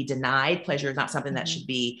that should be denied. Pleasure is not something that should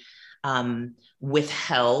be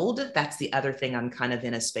withheld. That's the other thing. I'm kind of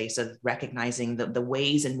in a space of recognizing the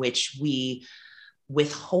ways in which we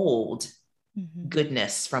withhold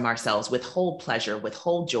goodness from ourselves, withhold pleasure,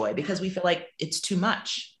 withhold joy, because we feel like it's too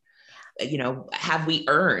much. You know, have we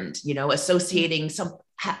earned, you know, associating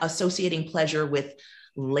pleasure with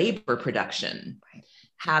labor production? Right.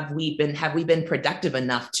 Have we been productive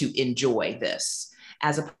enough to enjoy this,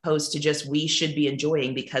 as opposed to just, we should be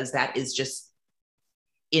enjoying because that is just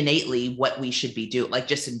innately what we should be doing, like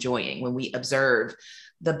just enjoying. When we observe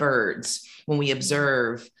the birds, when we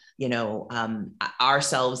observe,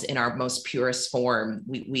 ourselves in our most purest form,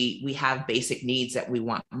 we have basic needs that we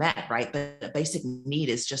want met, right? But the basic need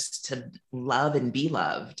is just to love and be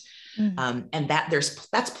loved. And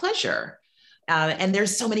that's pleasure. And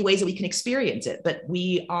there's so many ways that we can experience it, but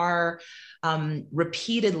we are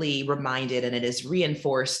repeatedly reminded, and it is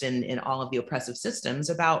reinforced in all of the oppressive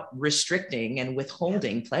systems, about restricting and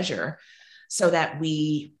withholding pleasure so that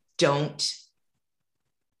we don't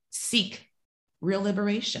seek real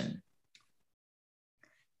liberation.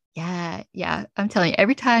 Yeah. Yeah. I'm telling you,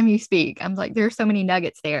 every time you speak, I'm like, there's so many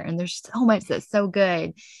nuggets there, and there's so much that's so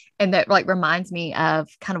good. And that like reminds me of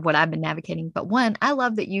kind of what I've been navigating. But one, I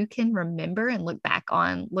love that you can remember and look back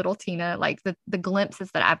on little Tina, like the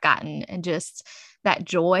glimpses that I've gotten, and just that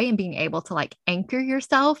joy and being able to like anchor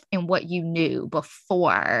yourself in what you knew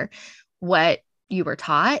before what you were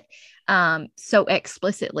taught so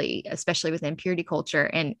explicitly, especially within purity culture.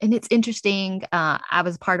 And it's interesting. I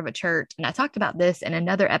was part of a church, and I talked about this in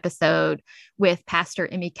another episode with Pastor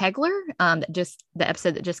Emmy Kegler, the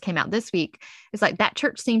episode that just came out this week. It's like that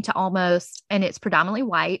church seemed to almost, and it's predominantly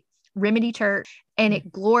white, Remedy Church, and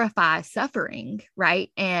it glorifies suffering,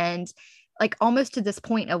 right? And like almost to this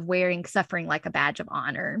point of wearing suffering like a badge of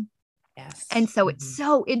honor. Yes. And so it's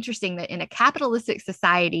so interesting that in a capitalistic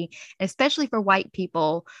society, especially for white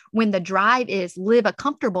people, when the drive is live a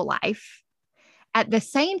comfortable life, at the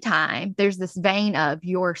same time, there's this vein of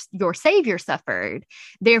your savior suffered,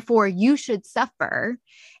 therefore you should suffer.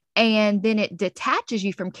 And then it detaches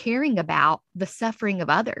you from caring about the suffering of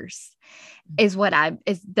others is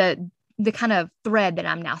the kind of thread that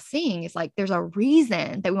I'm now seeing. Is like, there's a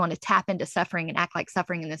reason that we want to tap into suffering and act like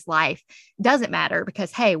suffering in this life doesn't matter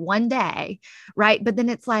because, hey, one day, right? But then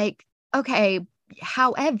it's like, okay,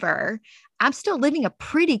 however, I'm still living a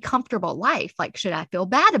pretty comfortable life. Like, should I feel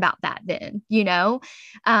bad about that then? So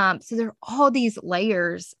there are all these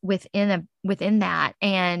layers within that.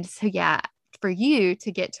 And so, yeah, for you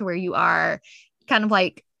to get to where you are, kind of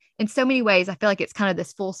like, in so many ways, I feel like it's kind of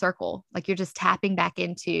this full circle. Like you're just tapping back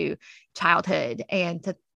into childhood and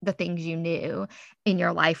to the things you knew in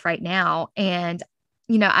your life right now. And,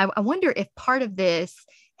 I wonder if part of this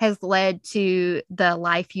has led to the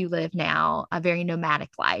life you live now, a very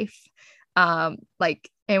nomadic life. And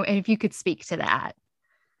if you could speak to that.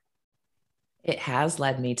 It has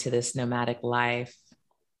led me to this nomadic life.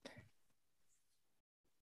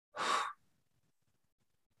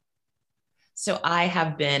 So I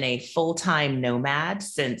have been a full-time nomad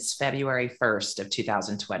since February 1st of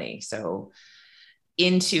 2020. So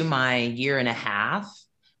into my year and a half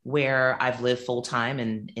where I've lived full-time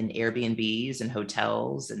in Airbnbs and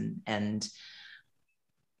hotels, and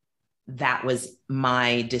that was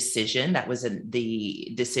my decision. That was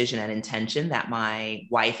the decision and intention that my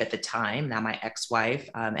wife at the time, now my ex-wife,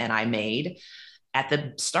 and I made at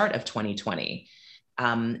the start of 2020.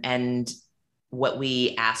 And what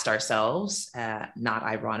we asked ourselves, not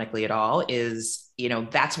ironically at all, is,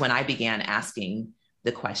 that's when I began asking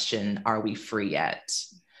the question, are we free yet?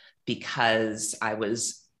 Because I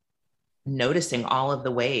was noticing all of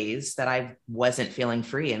the ways that I wasn't feeling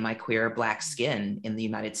free in my queer Black skin in the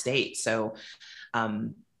United States. So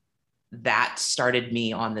that started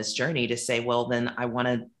me on this journey to say, well, then I want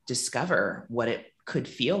to discover what it could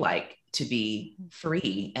feel like to be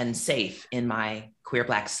free and safe in my queer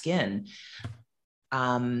Black skin.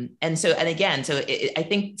 I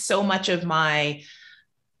think so much of my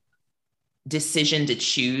decision to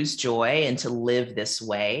choose joy and to live this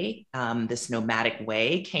way, this nomadic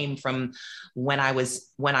way, came from when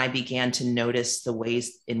I began to notice the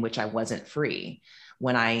ways in which I wasn't free.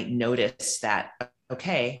 When I noticed that,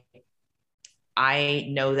 okay, I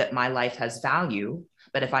know that my life has value,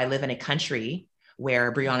 but if I live in a country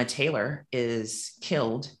where Breonna Taylor is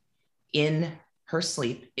killed in her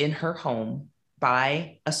sleep, in her home,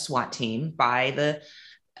 by a SWAT team, by the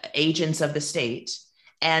agents of the state,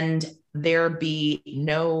 and there be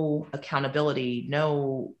no accountability,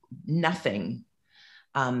 nothing.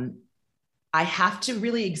 I have to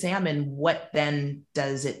really examine what then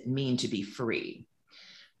does it mean to be free?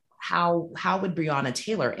 How would Breonna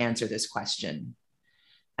Taylor answer this question?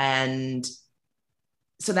 And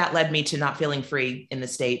so that led me to not feeling free in the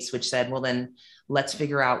States, which said, well, then let's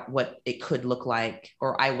figure out what it could look like,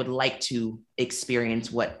 or I would like to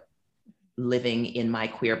experience what living in my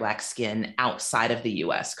queer Black skin outside of the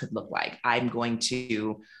US could look like. I'm going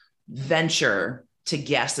to venture to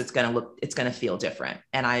guess it's going to feel different.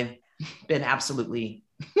 And I've been absolutely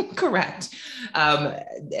correct.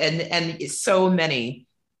 And so many,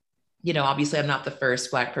 obviously I'm not the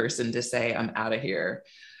first Black person to say I'm out of here.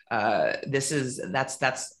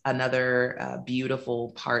 That's another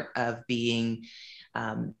beautiful part of being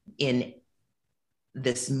in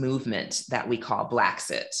this movement that we call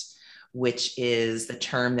Blaxit, which is the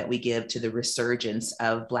term that we give to the resurgence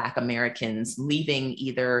of Black Americans leaving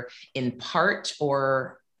either in part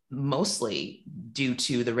or mostly due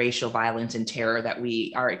to the racial violence and terror that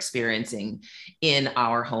we are experiencing in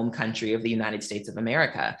our home country of the United States of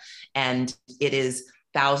America. And it is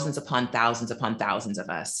thousands upon thousands upon thousands of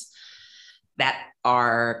us that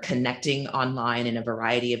are connecting online in a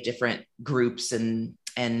variety of different groups and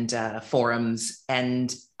forums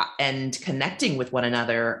and connecting with one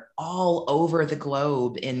another all over the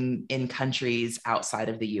globe in countries outside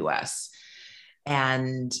of the US.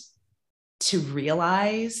 And to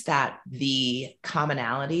realize that the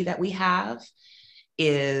commonality that we have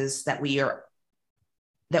is that we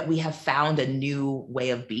have found a new way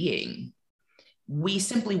of being. We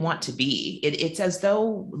simply want to be. It's as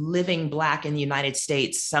though living Black in the United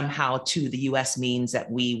States somehow to the US means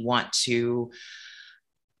that we want to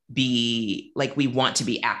be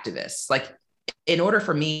activists. Like, in order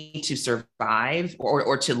for me to survive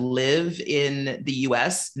or to live in the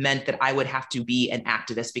US meant that I would have to be an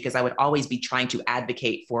activist, because I would always be trying to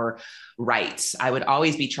advocate for rights. I would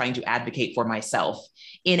always be trying to advocate for myself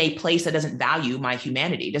in a place that doesn't value my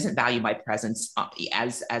humanity, doesn't value my presence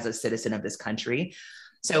as a citizen of this country.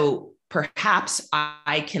 So perhaps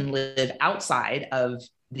I can live outside of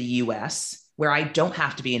the US where I don't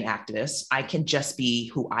have to be an activist. I can just be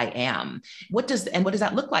who I am. What does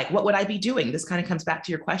that look like? What would I be doing? This kind of comes back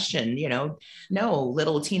to your question. No,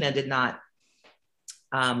 little Tina did not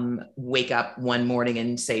wake up one morning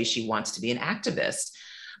and say she wants to be an activist.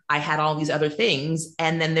 I had all these other things.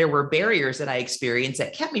 And then there were barriers that I experienced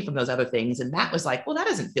that kept me from those other things. And that was like, well, that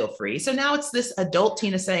doesn't feel free. So now it's this adult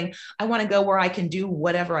Tina saying, I want to go where I can do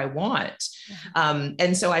whatever I want.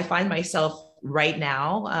 And so I find myself right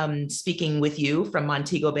now speaking with you from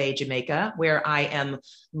Montego Bay, Jamaica, where I am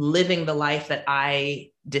living the life that I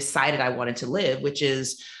decided I wanted to live, which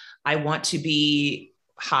is I want to be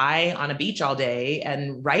high on a beach all day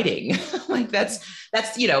and writing. Like that's,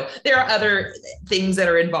 there are other things that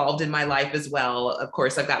are involved in my life as well. Of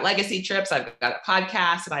course, I've got legacy trips, I've got a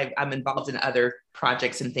podcast, and I'm involved in other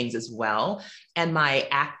projects and things as well. And my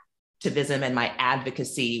activism and my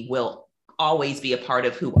advocacy will always be a part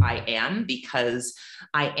of who I am, because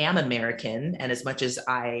I am American. And as much as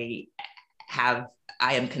I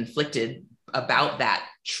am conflicted about that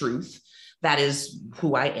truth, that is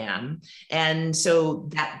who I am. And so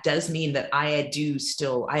that does mean that I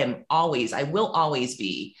will always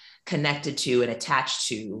be connected to and attached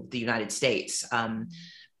to the United States.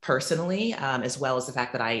 Personally, as well as the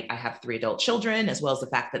fact that I have 3 adult children, as well as the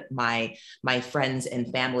fact that my friends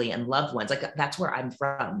and family and loved ones, like that's where I'm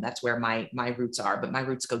from. That's where my roots are, but my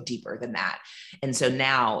roots go deeper than that. And so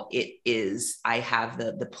now I have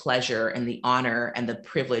the pleasure and the honor and the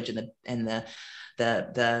privilege and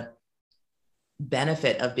the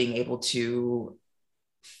benefit of being able to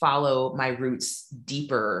follow my roots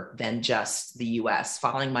deeper than just the US,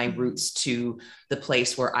 following my roots to the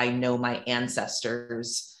place where I know my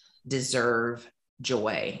ancestors deserve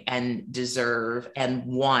joy and deserve and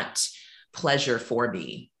want pleasure for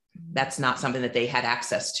me. That's not something that they had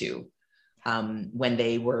access to when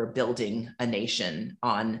they were building a nation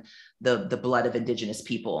on the blood of Indigenous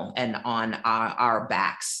people and on our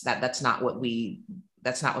backs. That's not what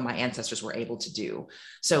my ancestors were able to do.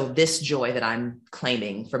 So this joy that I'm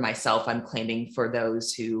claiming for myself, I'm claiming for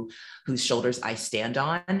those whose shoulders I stand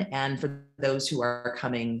on, and for those who are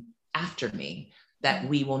coming after me, that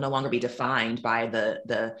we will no longer be defined by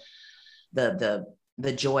the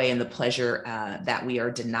joy and the pleasure that we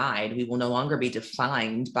are denied. We will no longer be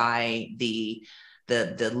defined by the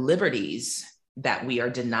liberties that we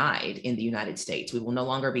are denied in the United States. We will no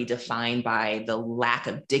longer be defined by the lack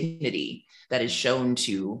of dignity that is shown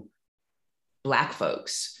to Black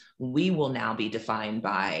folks. We will now be defined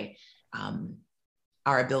by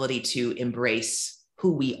our ability to embrace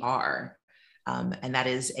who we are. And that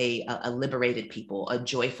is a liberated people, a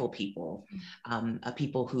joyful people, a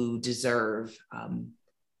people who deserve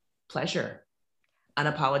pleasure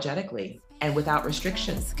unapologetically and without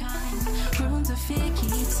restrictions.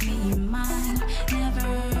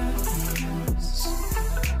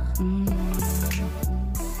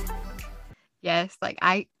 Yes, like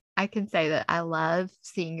I can say that I love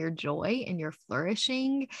seeing your joy and your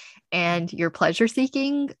flourishing and your pleasure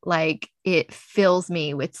seeking. Like, it fills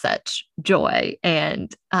me with such joy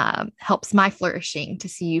and helps my flourishing to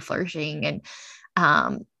see you flourishing.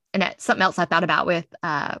 And that's something else I thought about with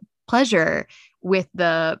pleasure, with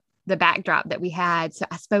the the backdrop that we had. So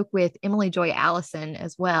I spoke with Emily Joy Allison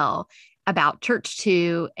as well about Church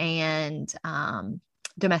Too and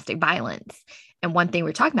domestic violence. And one thing we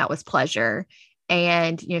were talking about was pleasure.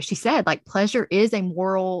 And, she said, like, pleasure is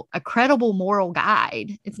a credible moral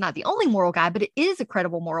guide. It's not the only moral guide, but it is a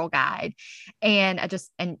credible moral guide. And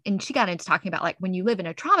and she got into talking about, like, when you live in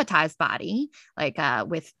a traumatized body, like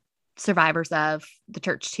with survivors of the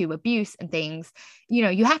Church Too abuse and things,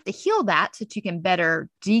 you have to heal that so that you can better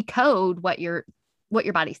decode what your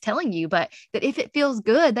body's telling you, but that if it feels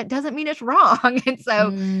good, that doesn't mean it's wrong. And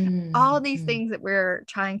so all these things that we're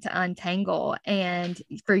trying to untangle. And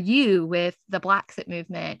for you with the Blaxit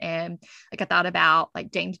movement, and like I thought about like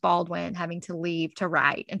James Baldwin having to leave to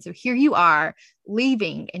write. And so here you are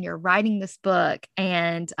leaving and you're writing this book,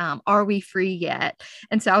 and are we free yet?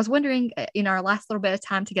 And so I was wondering, in our last little bit of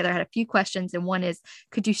time together, I had a few questions. And one is,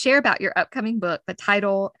 could you share about your upcoming book, the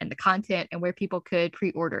title and the content, and where people could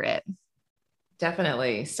pre-order it?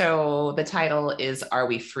 Definitely. So the title is Are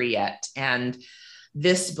We Free Yet? And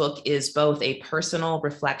this book is both a personal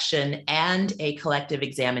reflection and a collective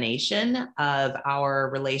examination of our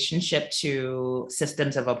relationship to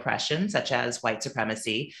systems of oppression, such as white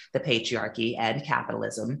supremacy, the patriarchy, and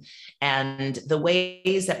capitalism, and the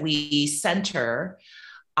ways that we center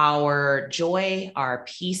our joy, our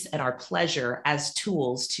peace, and our pleasure as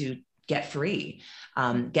tools to get free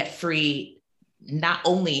not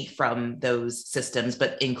only from those systems,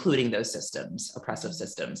 but including those systems, oppressive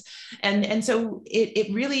systems. And so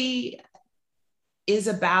it really is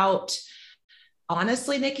about,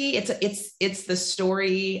 honestly, Nikki, it's the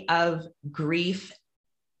story of grief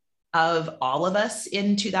of all of us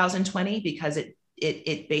in 2020, because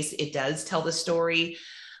it does tell the story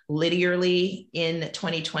linearly in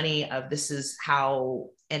 2020 of this is how,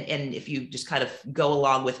 and if you just kind of go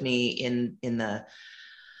along with me in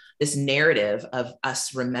this narrative of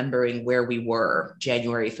us remembering where we were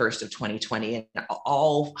January 1st of 2020, and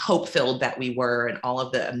all hope-filled that we were, and all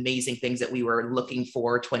of the amazing things that we were looking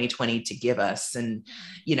for 2020 to give us. And,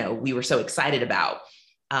 we were so excited about,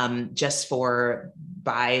 by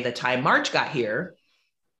the time March got here,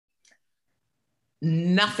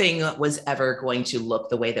 nothing was ever going to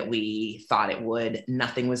look the way that we thought it would.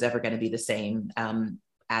 Nothing was ever going to be the same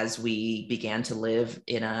as we began to live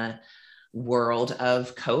in a world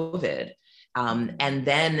of COVID. And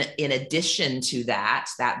then in addition to that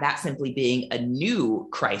simply being a new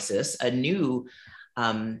crisis, a new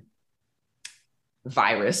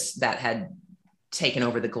virus that had taken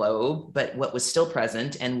over the globe, but what was still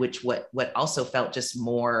present, and what also felt just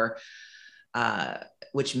more,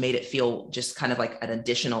 which made it feel just kind of like an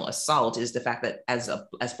additional assault, is the fact that as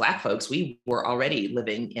Black folks, we were already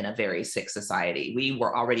living in a very sick society. We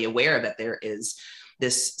were already aware that there is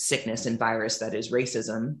this sickness and virus that is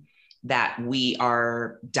racism that we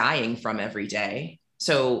are dying from every day.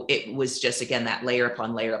 So it was just, again, that layer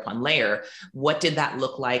upon layer upon layer. What did that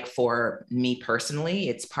look like for me personally?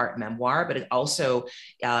 It's part memoir, but it also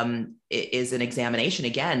is an examination,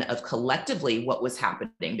 again, of collectively what was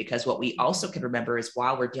happening, because what we also can remember is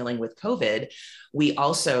while we're dealing with COVID, we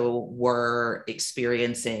also were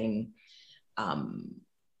experiencing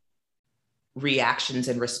reactions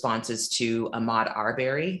and responses to Ahmaud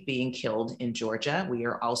Arbery being killed in Georgia. We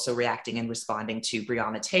are also reacting and responding to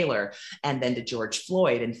Breonna Taylor, and then to George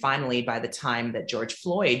Floyd. And finally, by the time that George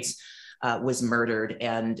Floyd's was murdered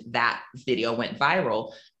and that video went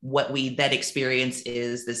viral, what we then experience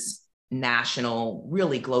is this national,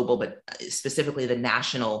 really global, but specifically the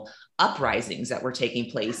national uprisings that were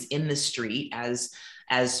taking place in the street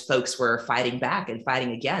as folks were fighting back and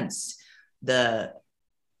fighting against the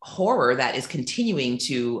horror that is continuing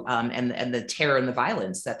to, and the terror and the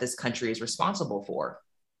violence that this country is responsible for.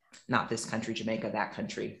 Not this country, Jamaica, that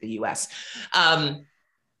country, the US.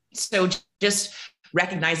 So just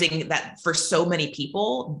recognizing that for so many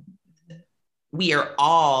people, we are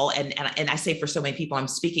all, and I say for so many people, I'm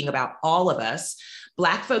speaking about all of us,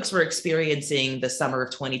 Black folks were experiencing the summer of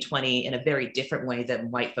 2020 in a very different way than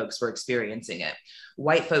white folks were experiencing it.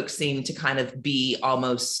 White folks seem to kind of be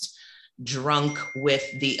almost drunk with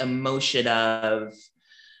the emotion of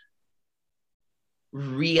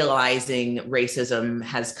realizing racism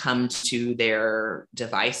has come to their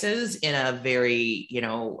devices in a very, in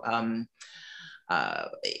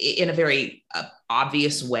a very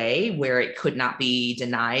obvious way where it could not be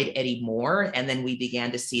denied anymore. And then we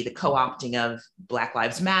began to see the co-opting of Black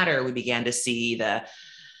Lives Matter. We began to see the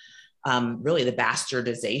really the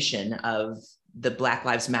bastardization of the Black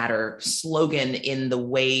Lives Matter slogan in the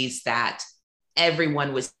ways that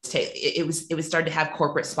everyone was, it was starting to have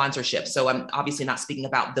corporate sponsorship. So I'm obviously not speaking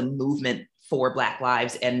about the movement for Black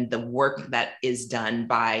lives and the work that is done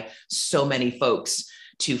by so many folks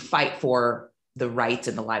to fight for the rights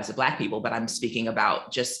and the lives of Black people. But I'm speaking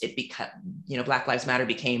about just it because, Black Lives Matter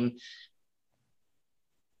became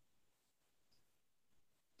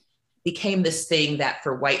this thing that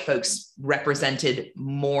for white folks represented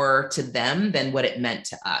more to them than what it meant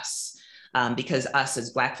to us. Because us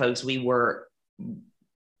as Black folks, we were,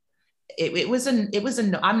 we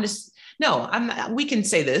can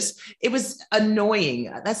say this. It was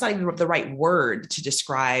annoying. That's not even the right word to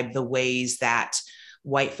describe the ways that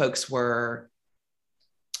white folks were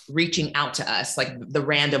reaching out to us, like the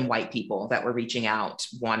random white people that were reaching out,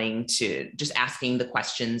 wanting to just asking the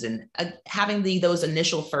questions and having those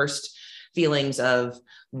initial first feelings of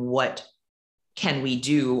what can we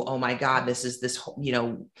do? Oh my God,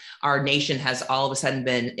 our nation has all of a sudden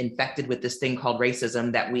been infected with this thing called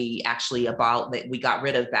racism that we actually that we got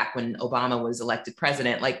rid of back when Obama was elected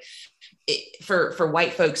president. Like for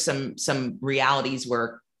white folks, some realities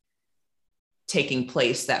were taking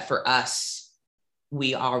place that for us,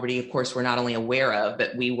 we already, of course, were not only aware of,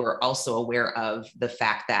 but we were also aware of the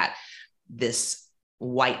fact that this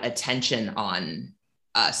white attention on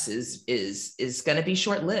us is going to be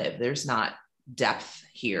short-lived. There's not depth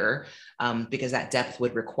here, because that depth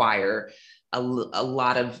would require a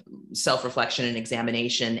lot of self-reflection and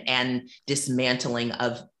examination and dismantling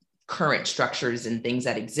of current structures and things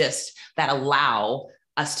that exist that allow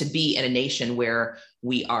us to be in a nation where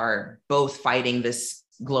we are both fighting this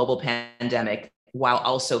global pandemic while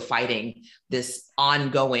also fighting this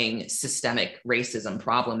ongoing systemic racism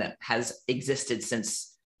problem that has existed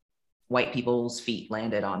since white people's feet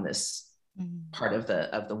landed on this part of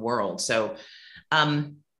the world. So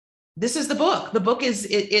this is the book. The book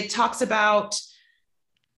it talks about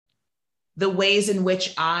the ways in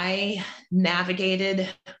which I navigated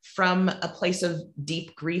from a place of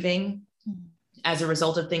deep grieving as a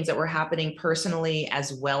result of things that were happening personally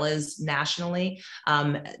as well as nationally,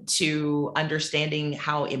 to understanding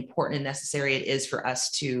how important and necessary it is for us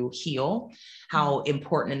to heal, how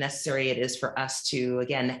important and necessary it is for us to,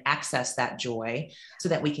 again, access that joy so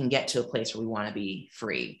that we can get to a place where we want to be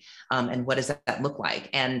free. And what does that look like?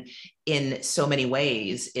 And in so many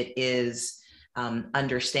ways, it is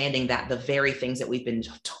understanding that the very things that we've been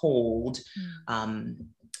told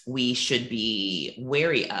we should be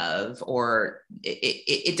wary of, or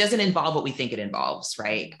it doesn't involve what we think it involves,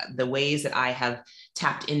 right? The ways that I have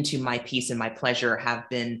tapped into my peace and my pleasure have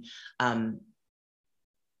been,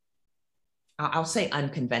 I'll say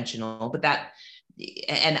unconventional, but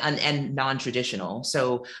and non-traditional.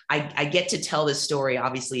 So I get to tell this story,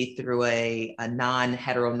 obviously, through a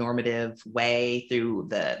non-heteronormative way, through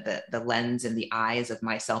the lens and the eyes of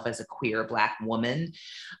myself as a queer Black woman.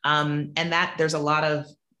 And that there's a lot of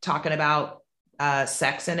talking about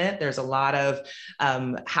sex in it. There's a lot of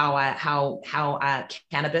how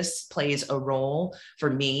cannabis plays a role for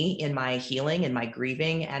me in my healing, in my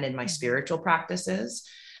grieving, and in my spiritual practices.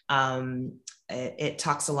 It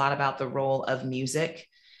talks a lot about the role of music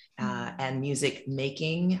and music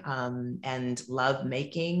making and love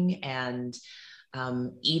making and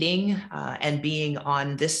eating and being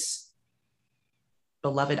on this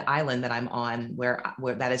beloved island that I'm on, where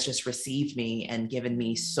that has just received me and given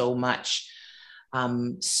me so much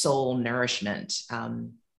soul nourishment.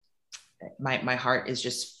 My heart is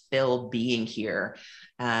just filled being here.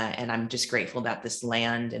 And I'm just grateful that this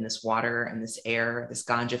land and this water and this air, this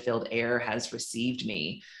ganja-filled air, has received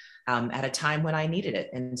me at a time when I needed it.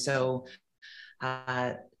 And so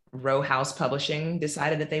Row House Publishing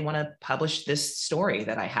decided that they want to publish this story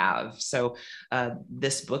that I have. So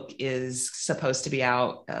this book is supposed to be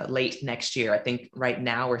out late next year. I think right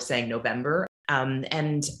now we're saying November.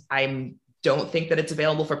 And I don't think that it's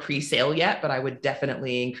available for pre-sale yet, but I would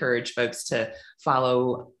definitely encourage folks to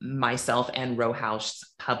follow myself and Row House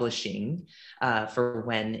Publishing for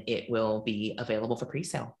when it will be available for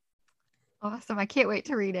pre-sale. Awesome. I can't wait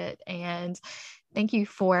to read it. And thank you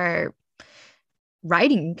for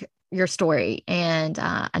writing your story. And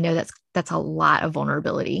I know that's a lot of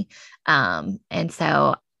vulnerability. And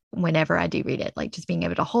so whenever I do read it, like just being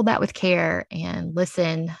able to hold that with care and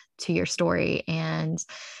listen to your story. And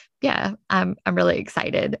yeah, I'm really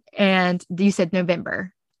excited. And you said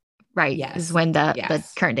November, right? Yes. Is when the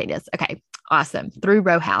current date is. Okay. Awesome. Through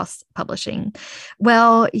Row House Publishing.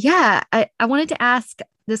 Well, yeah, I wanted to ask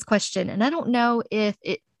this question, and I don't know if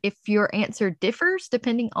your answer differs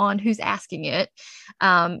depending on who's asking it.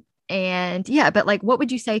 And yeah, but like, what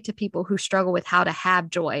would you say to people who struggle with how to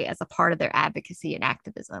have joy as a part of their advocacy and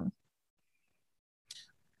activism?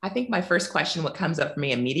 I think my first question, what comes up for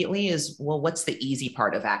me immediately is, well, what's the easy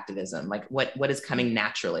part of activism? Like what is coming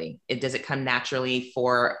naturally? Does it come naturally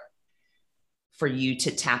for you to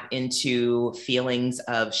tap into feelings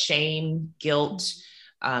of shame, guilt?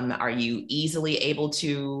 Are you easily able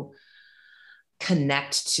to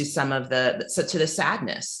connect to some of to the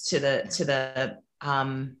sadness, to the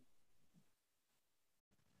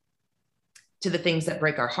things that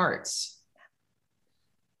break our hearts?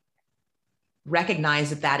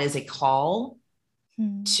 Recognize that is a call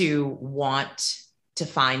to want to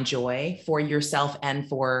find joy for yourself and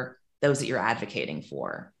for those that you're advocating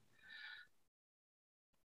for.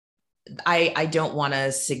 I don't want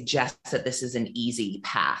to suggest that this is an easy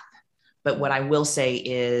path, but what I will say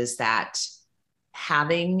is that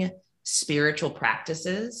having spiritual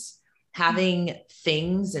practices, having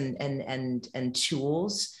things and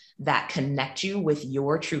tools that connect you with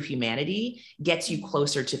your true humanity gets you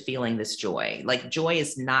closer to feeling this joy. Like joy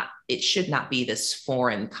it should not be this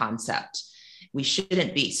foreign concept. We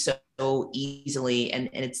shouldn't be so easily, and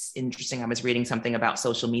it's interesting, I was reading something about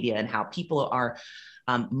social media and how people are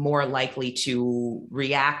more likely to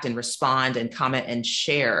react and respond and comment and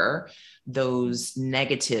share those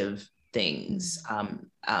negative things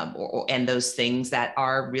and those things that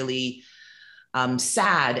are really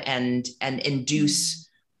sad and induce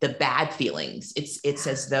the bad feelings. It's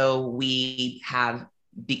as though we have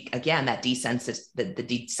again that the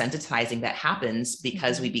desensitizing that happens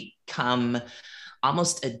because we become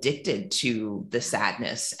almost addicted to the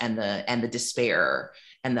sadness and the despair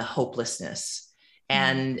and the hopelessness.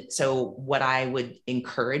 And so what I would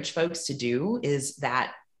encourage folks to do is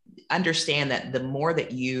that understand that the more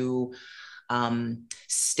that you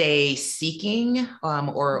stay seeking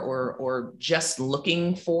or just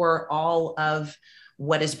looking for all of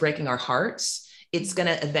what is breaking our hearts, it's going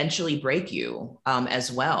to eventually break you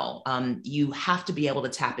as well. You have to be able to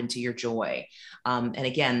tap into your joy. And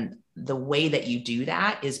again, the way that you do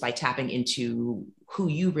that is by tapping into who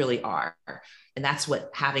you really are. And that's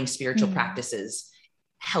what having spiritual practices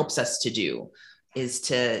helps us to do, is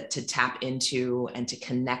to tap into and to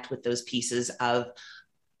connect with those pieces of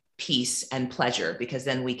peace and pleasure, because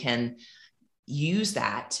then we can use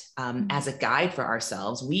that as a guide for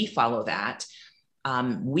ourselves. We follow that.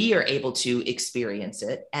 We are able to experience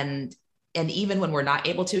it. And even when we're not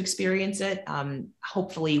able to experience it,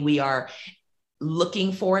 hopefully we are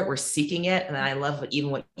looking for it, we're seeking it. And I love even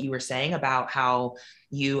what you were saying about how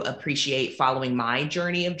you appreciate following my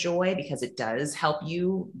journey of joy, because it does help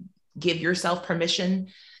you give yourself permission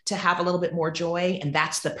to have a little bit more joy. And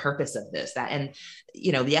that's the purpose of this.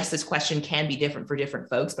 Yes, this question can be different for different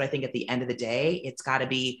folks, but I think at the end of the day, it's got to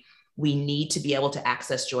be, we need to be able to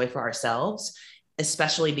access joy for ourselves,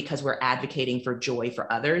 especially because we're advocating for joy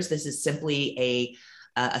for others. This is simply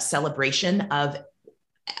a celebration of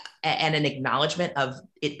and an acknowledgement of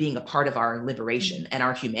it being a part of our liberation and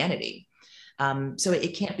our humanity. So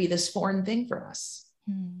it can't be this foreign thing for us.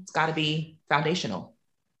 It's got to be foundational.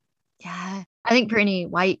 Yeah. I think for any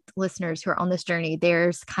white listeners who are on this journey,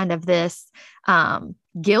 there's kind of this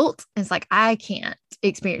guilt. It's like, I can't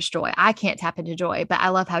experience joy. I can't tap into joy. But I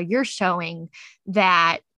love how you're showing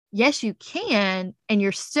that yes, you can, and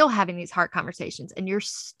you're still having these hard conversations, and you're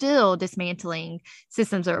still dismantling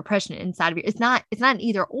systems of oppression inside of you. It's not an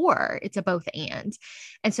either or, it's a both and.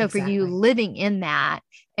 And so for you living in that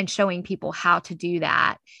and showing people how to do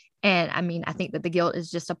that. And I mean, I think that the guilt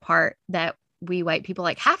is just a part that we white people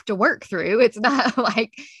have to work through. It's not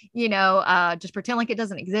like, just pretend like it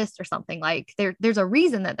doesn't exist or something. Like there's a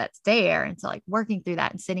reason that that's there. And so working through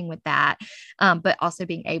that and sitting with that, but also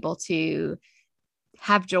being able to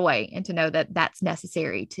have joy and to know that that's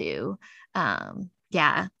necessary too.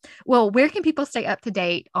 Yeah. Well, where can people stay up to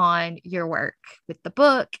date on your work with the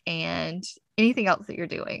book and anything else that you're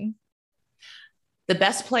doing? The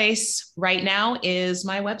best place right now is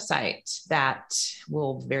my website that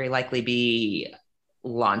will very likely be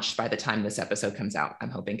launched by the time this episode comes out, I'm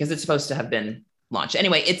hoping, because it's supposed to have been launched.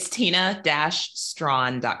 Anyway, it's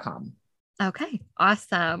tina-strawn.com. Okay,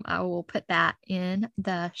 awesome. I will put that in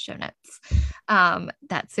the show notes.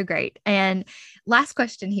 That's so great. And last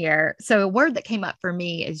question here. So a word that came up for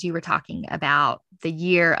me as you were talking about the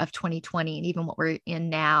year of 2020 and even what we're in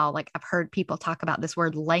now, I've heard people talk about this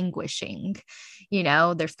word languishing.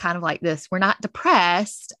 There's kind of this, we're not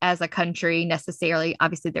depressed as a country necessarily.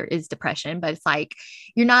 Obviously there is depression, but it's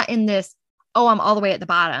you're not in this, oh, I'm all the way at the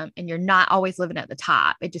bottom, and you're not always living at the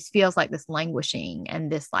top. It just feels like this languishing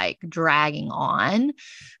and this dragging on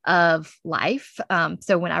of life.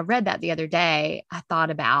 So when I read that the other day, I thought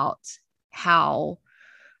about how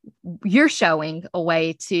you're showing a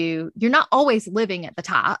way to, you're not always living at the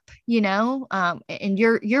top, and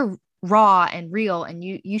you're raw and real, and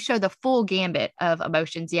you show the full gambit of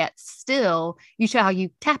emotions, yet still you show how you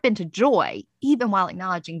tap into joy, even while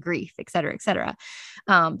acknowledging grief, et cetera, et cetera.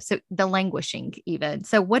 So the languishing even.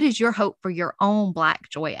 So what is your hope for your own Black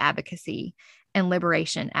joy advocacy and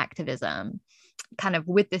liberation activism, kind of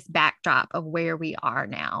with this backdrop of where we are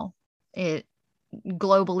now,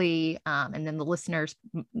 globally, and then the listeners,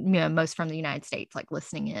 most from the United States, like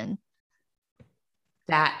listening in?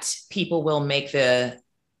 That people will make the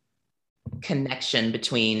connection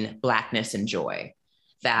between Blackness and joy,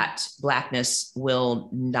 that Blackness will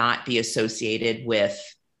not be associated with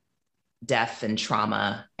death and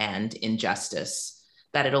trauma and injustice,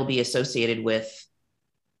 that it'll be associated with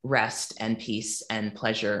rest and peace and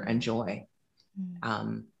pleasure and joy.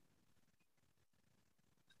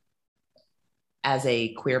 As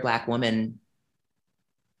a queer Black woman,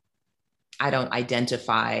 I don't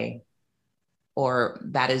identify, or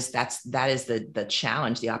that is the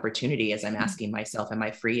challenge, the opportunity, as I'm asking myself, am I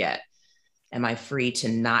free yet? Am I free to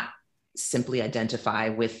not simply identify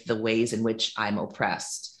with the ways in which I'm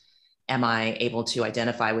oppressed? Am I able to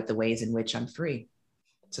identify with the ways in which I'm free?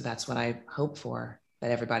 So that's what I hope for, that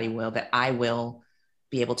everybody will, that I will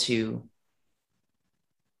be able to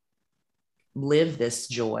live this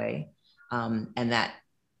joy, and that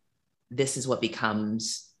this is what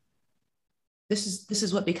becomes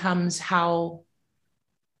how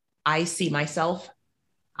I see myself,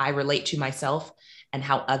 I relate to myself, and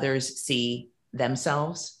how others see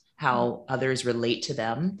themselves, how others relate to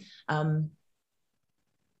them.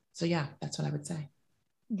 So yeah, that's what I would say.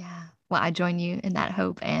 Yeah. Well, I join you in that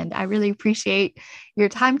hope, and I really appreciate your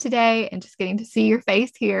time today and just getting to see your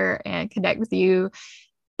face here and connect with you.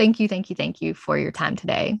 Thank you. Thank you. Thank you for your time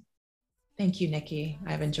today. Thank you, Nikki.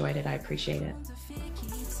 I've enjoyed it. I appreciate it.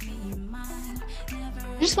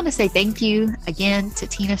 I just want to say thank you again to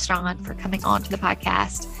Tina Strawn for coming on to the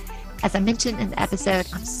podcast. As I mentioned in the episode,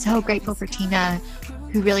 I'm so grateful for Tina,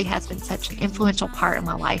 who really has been such an influential part of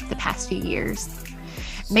my life the past few years.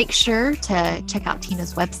 Make sure to check out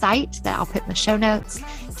Tina's website that I'll put in the show notes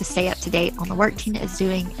to stay up to date on the work Tina is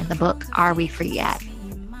doing in the book, Are We Free Yet?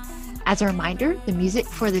 As a reminder, the music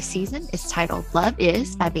for this season is titled Love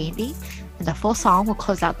Is by Bandy, and the full song will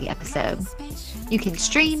close out the episode. You can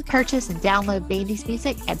stream, purchase, and download Bandy's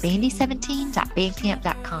music at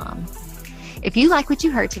bandy17.bandcamp.com. If you like what you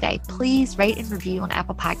heard today, please rate and review on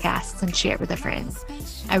Apple Podcasts and share it with a friend.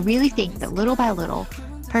 I really think that little by little,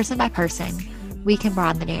 person by person, we can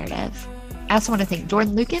broaden the narrative. I also want to thank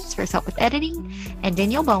Jordan Lukens for his help with editing and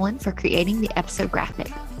Danielle Bowen for creating the episode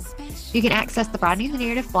graphic. You can access the Broadening the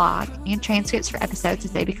Narrative blog and transcripts for episodes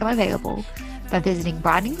as they become available by visiting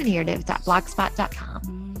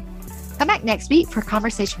broadeningthenarrative.blogspot.com. Come back next week for a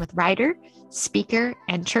conversation with writer, speaker,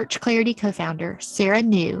 and Church Clarity co-founder Sarah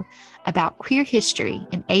New about queer history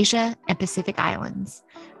in Asia and Pacific Islands.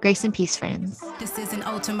 Grace and peace, friends. This is an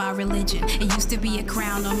ode to my religion. It used to be a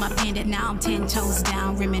crown on my pendant. Now I'm 10 toes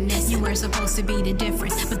down, reminiscing. You were supposed to be the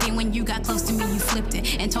difference, but then when you got close to me, you flipped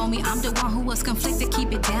it and told me I'm the one who was conflicted.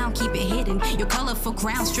 Keep it down, keep it hidden. Your colorful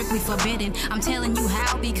crown strictly forbidden. I'm telling you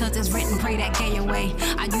how, because it's written. Pray that gay away.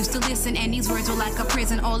 I used to listen, and these words were like a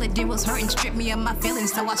prison. All it did was hurt and strip me of my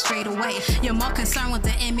feelings, so I strayed away. You're more concerned with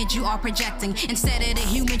the image you are projecting instead of the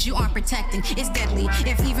humans you aren't protecting. It's deadly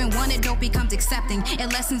if even one adult becomes accepting.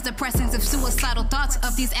 It lessens the presence of suicidal thoughts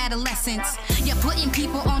of these adolescents. You're putting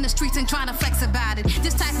people on the streets and trying to flex about it.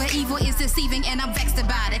 This type of evil is deceiving, and I'm vexed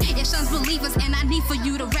about it. It shuns believers, and I need for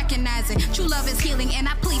you to recognize it. True love is healing, and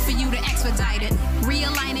I plead for you to expedite it.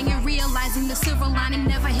 Realigning and realizing the silver lining,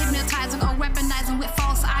 never hypnotizing or weaponizing with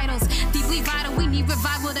false idols. Deeply vital, we need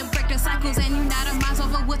revival to break the cycles and unite our minds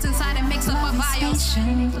over what's inside and makes up our bios.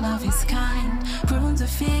 Love is kind, prone to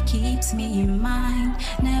fear keeps me in mind,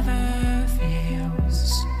 never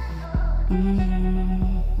fails.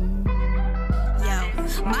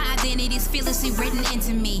 My identity is fearlessly written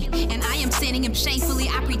into me, and I am sinning him shamefully.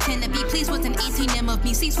 I pretend to be pleased with an antonym of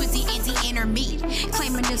me, cease with the anti-inner me.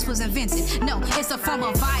 Claiming this was invented, no, it's a form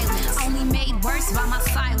of violence, only made worse by my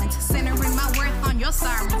silence. Centering my worth on your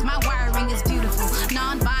silence. My wiring is beautiful,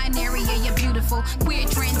 non-binary, yeah, you're beautiful. Queer,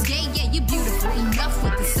 trans, gay, yeah, you're beautiful. Enough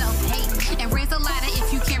with the self-hate, and raise the ladder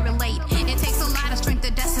if you can't relate. It takes a lot of strength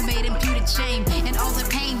to decimate imputed shame, and all the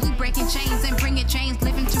pain we breaking chains and bringing change,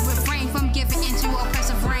 living to refrain from giving into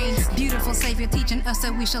oppressive reigns. Beautiful Savior teaching us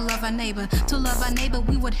that we should love our neighbor. To love our neighbor,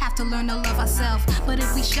 we would have to learn to love ourselves. But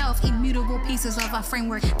if we shelve immutable pieces of our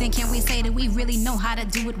framework, then can we say that we really know how to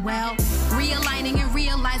do it well? Realigning and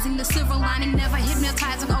realizing the silver lining, never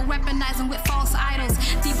hypnotizing or weaponizing with false idols.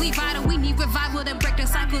 Deeply vital, we need revival to break the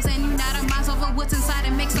cycles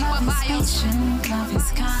patient, love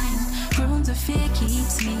is kind. Prone to fear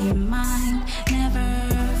keeps me in mind. Never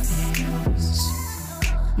fails.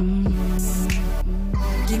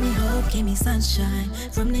 Give me hope, give me sunshine.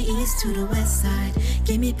 From the east to the west side.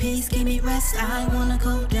 Give me peace, give me rest. I wanna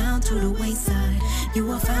go down to the wayside. You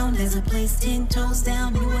are found as a place 10 toes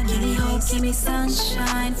down. You are give me hope, give me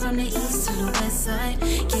sunshine. From the east to the west side.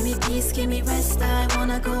 Give me peace, give me rest. I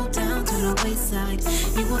wanna go down to the wayside.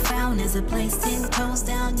 You are found as a place 10 toes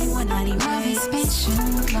down. You are not erased. Love is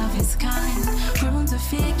patient, love is kind. Prone to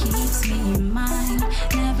fear keeps me in mind.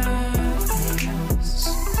 Never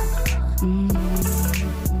fails.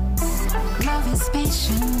 Love is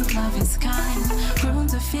patient, love is kind.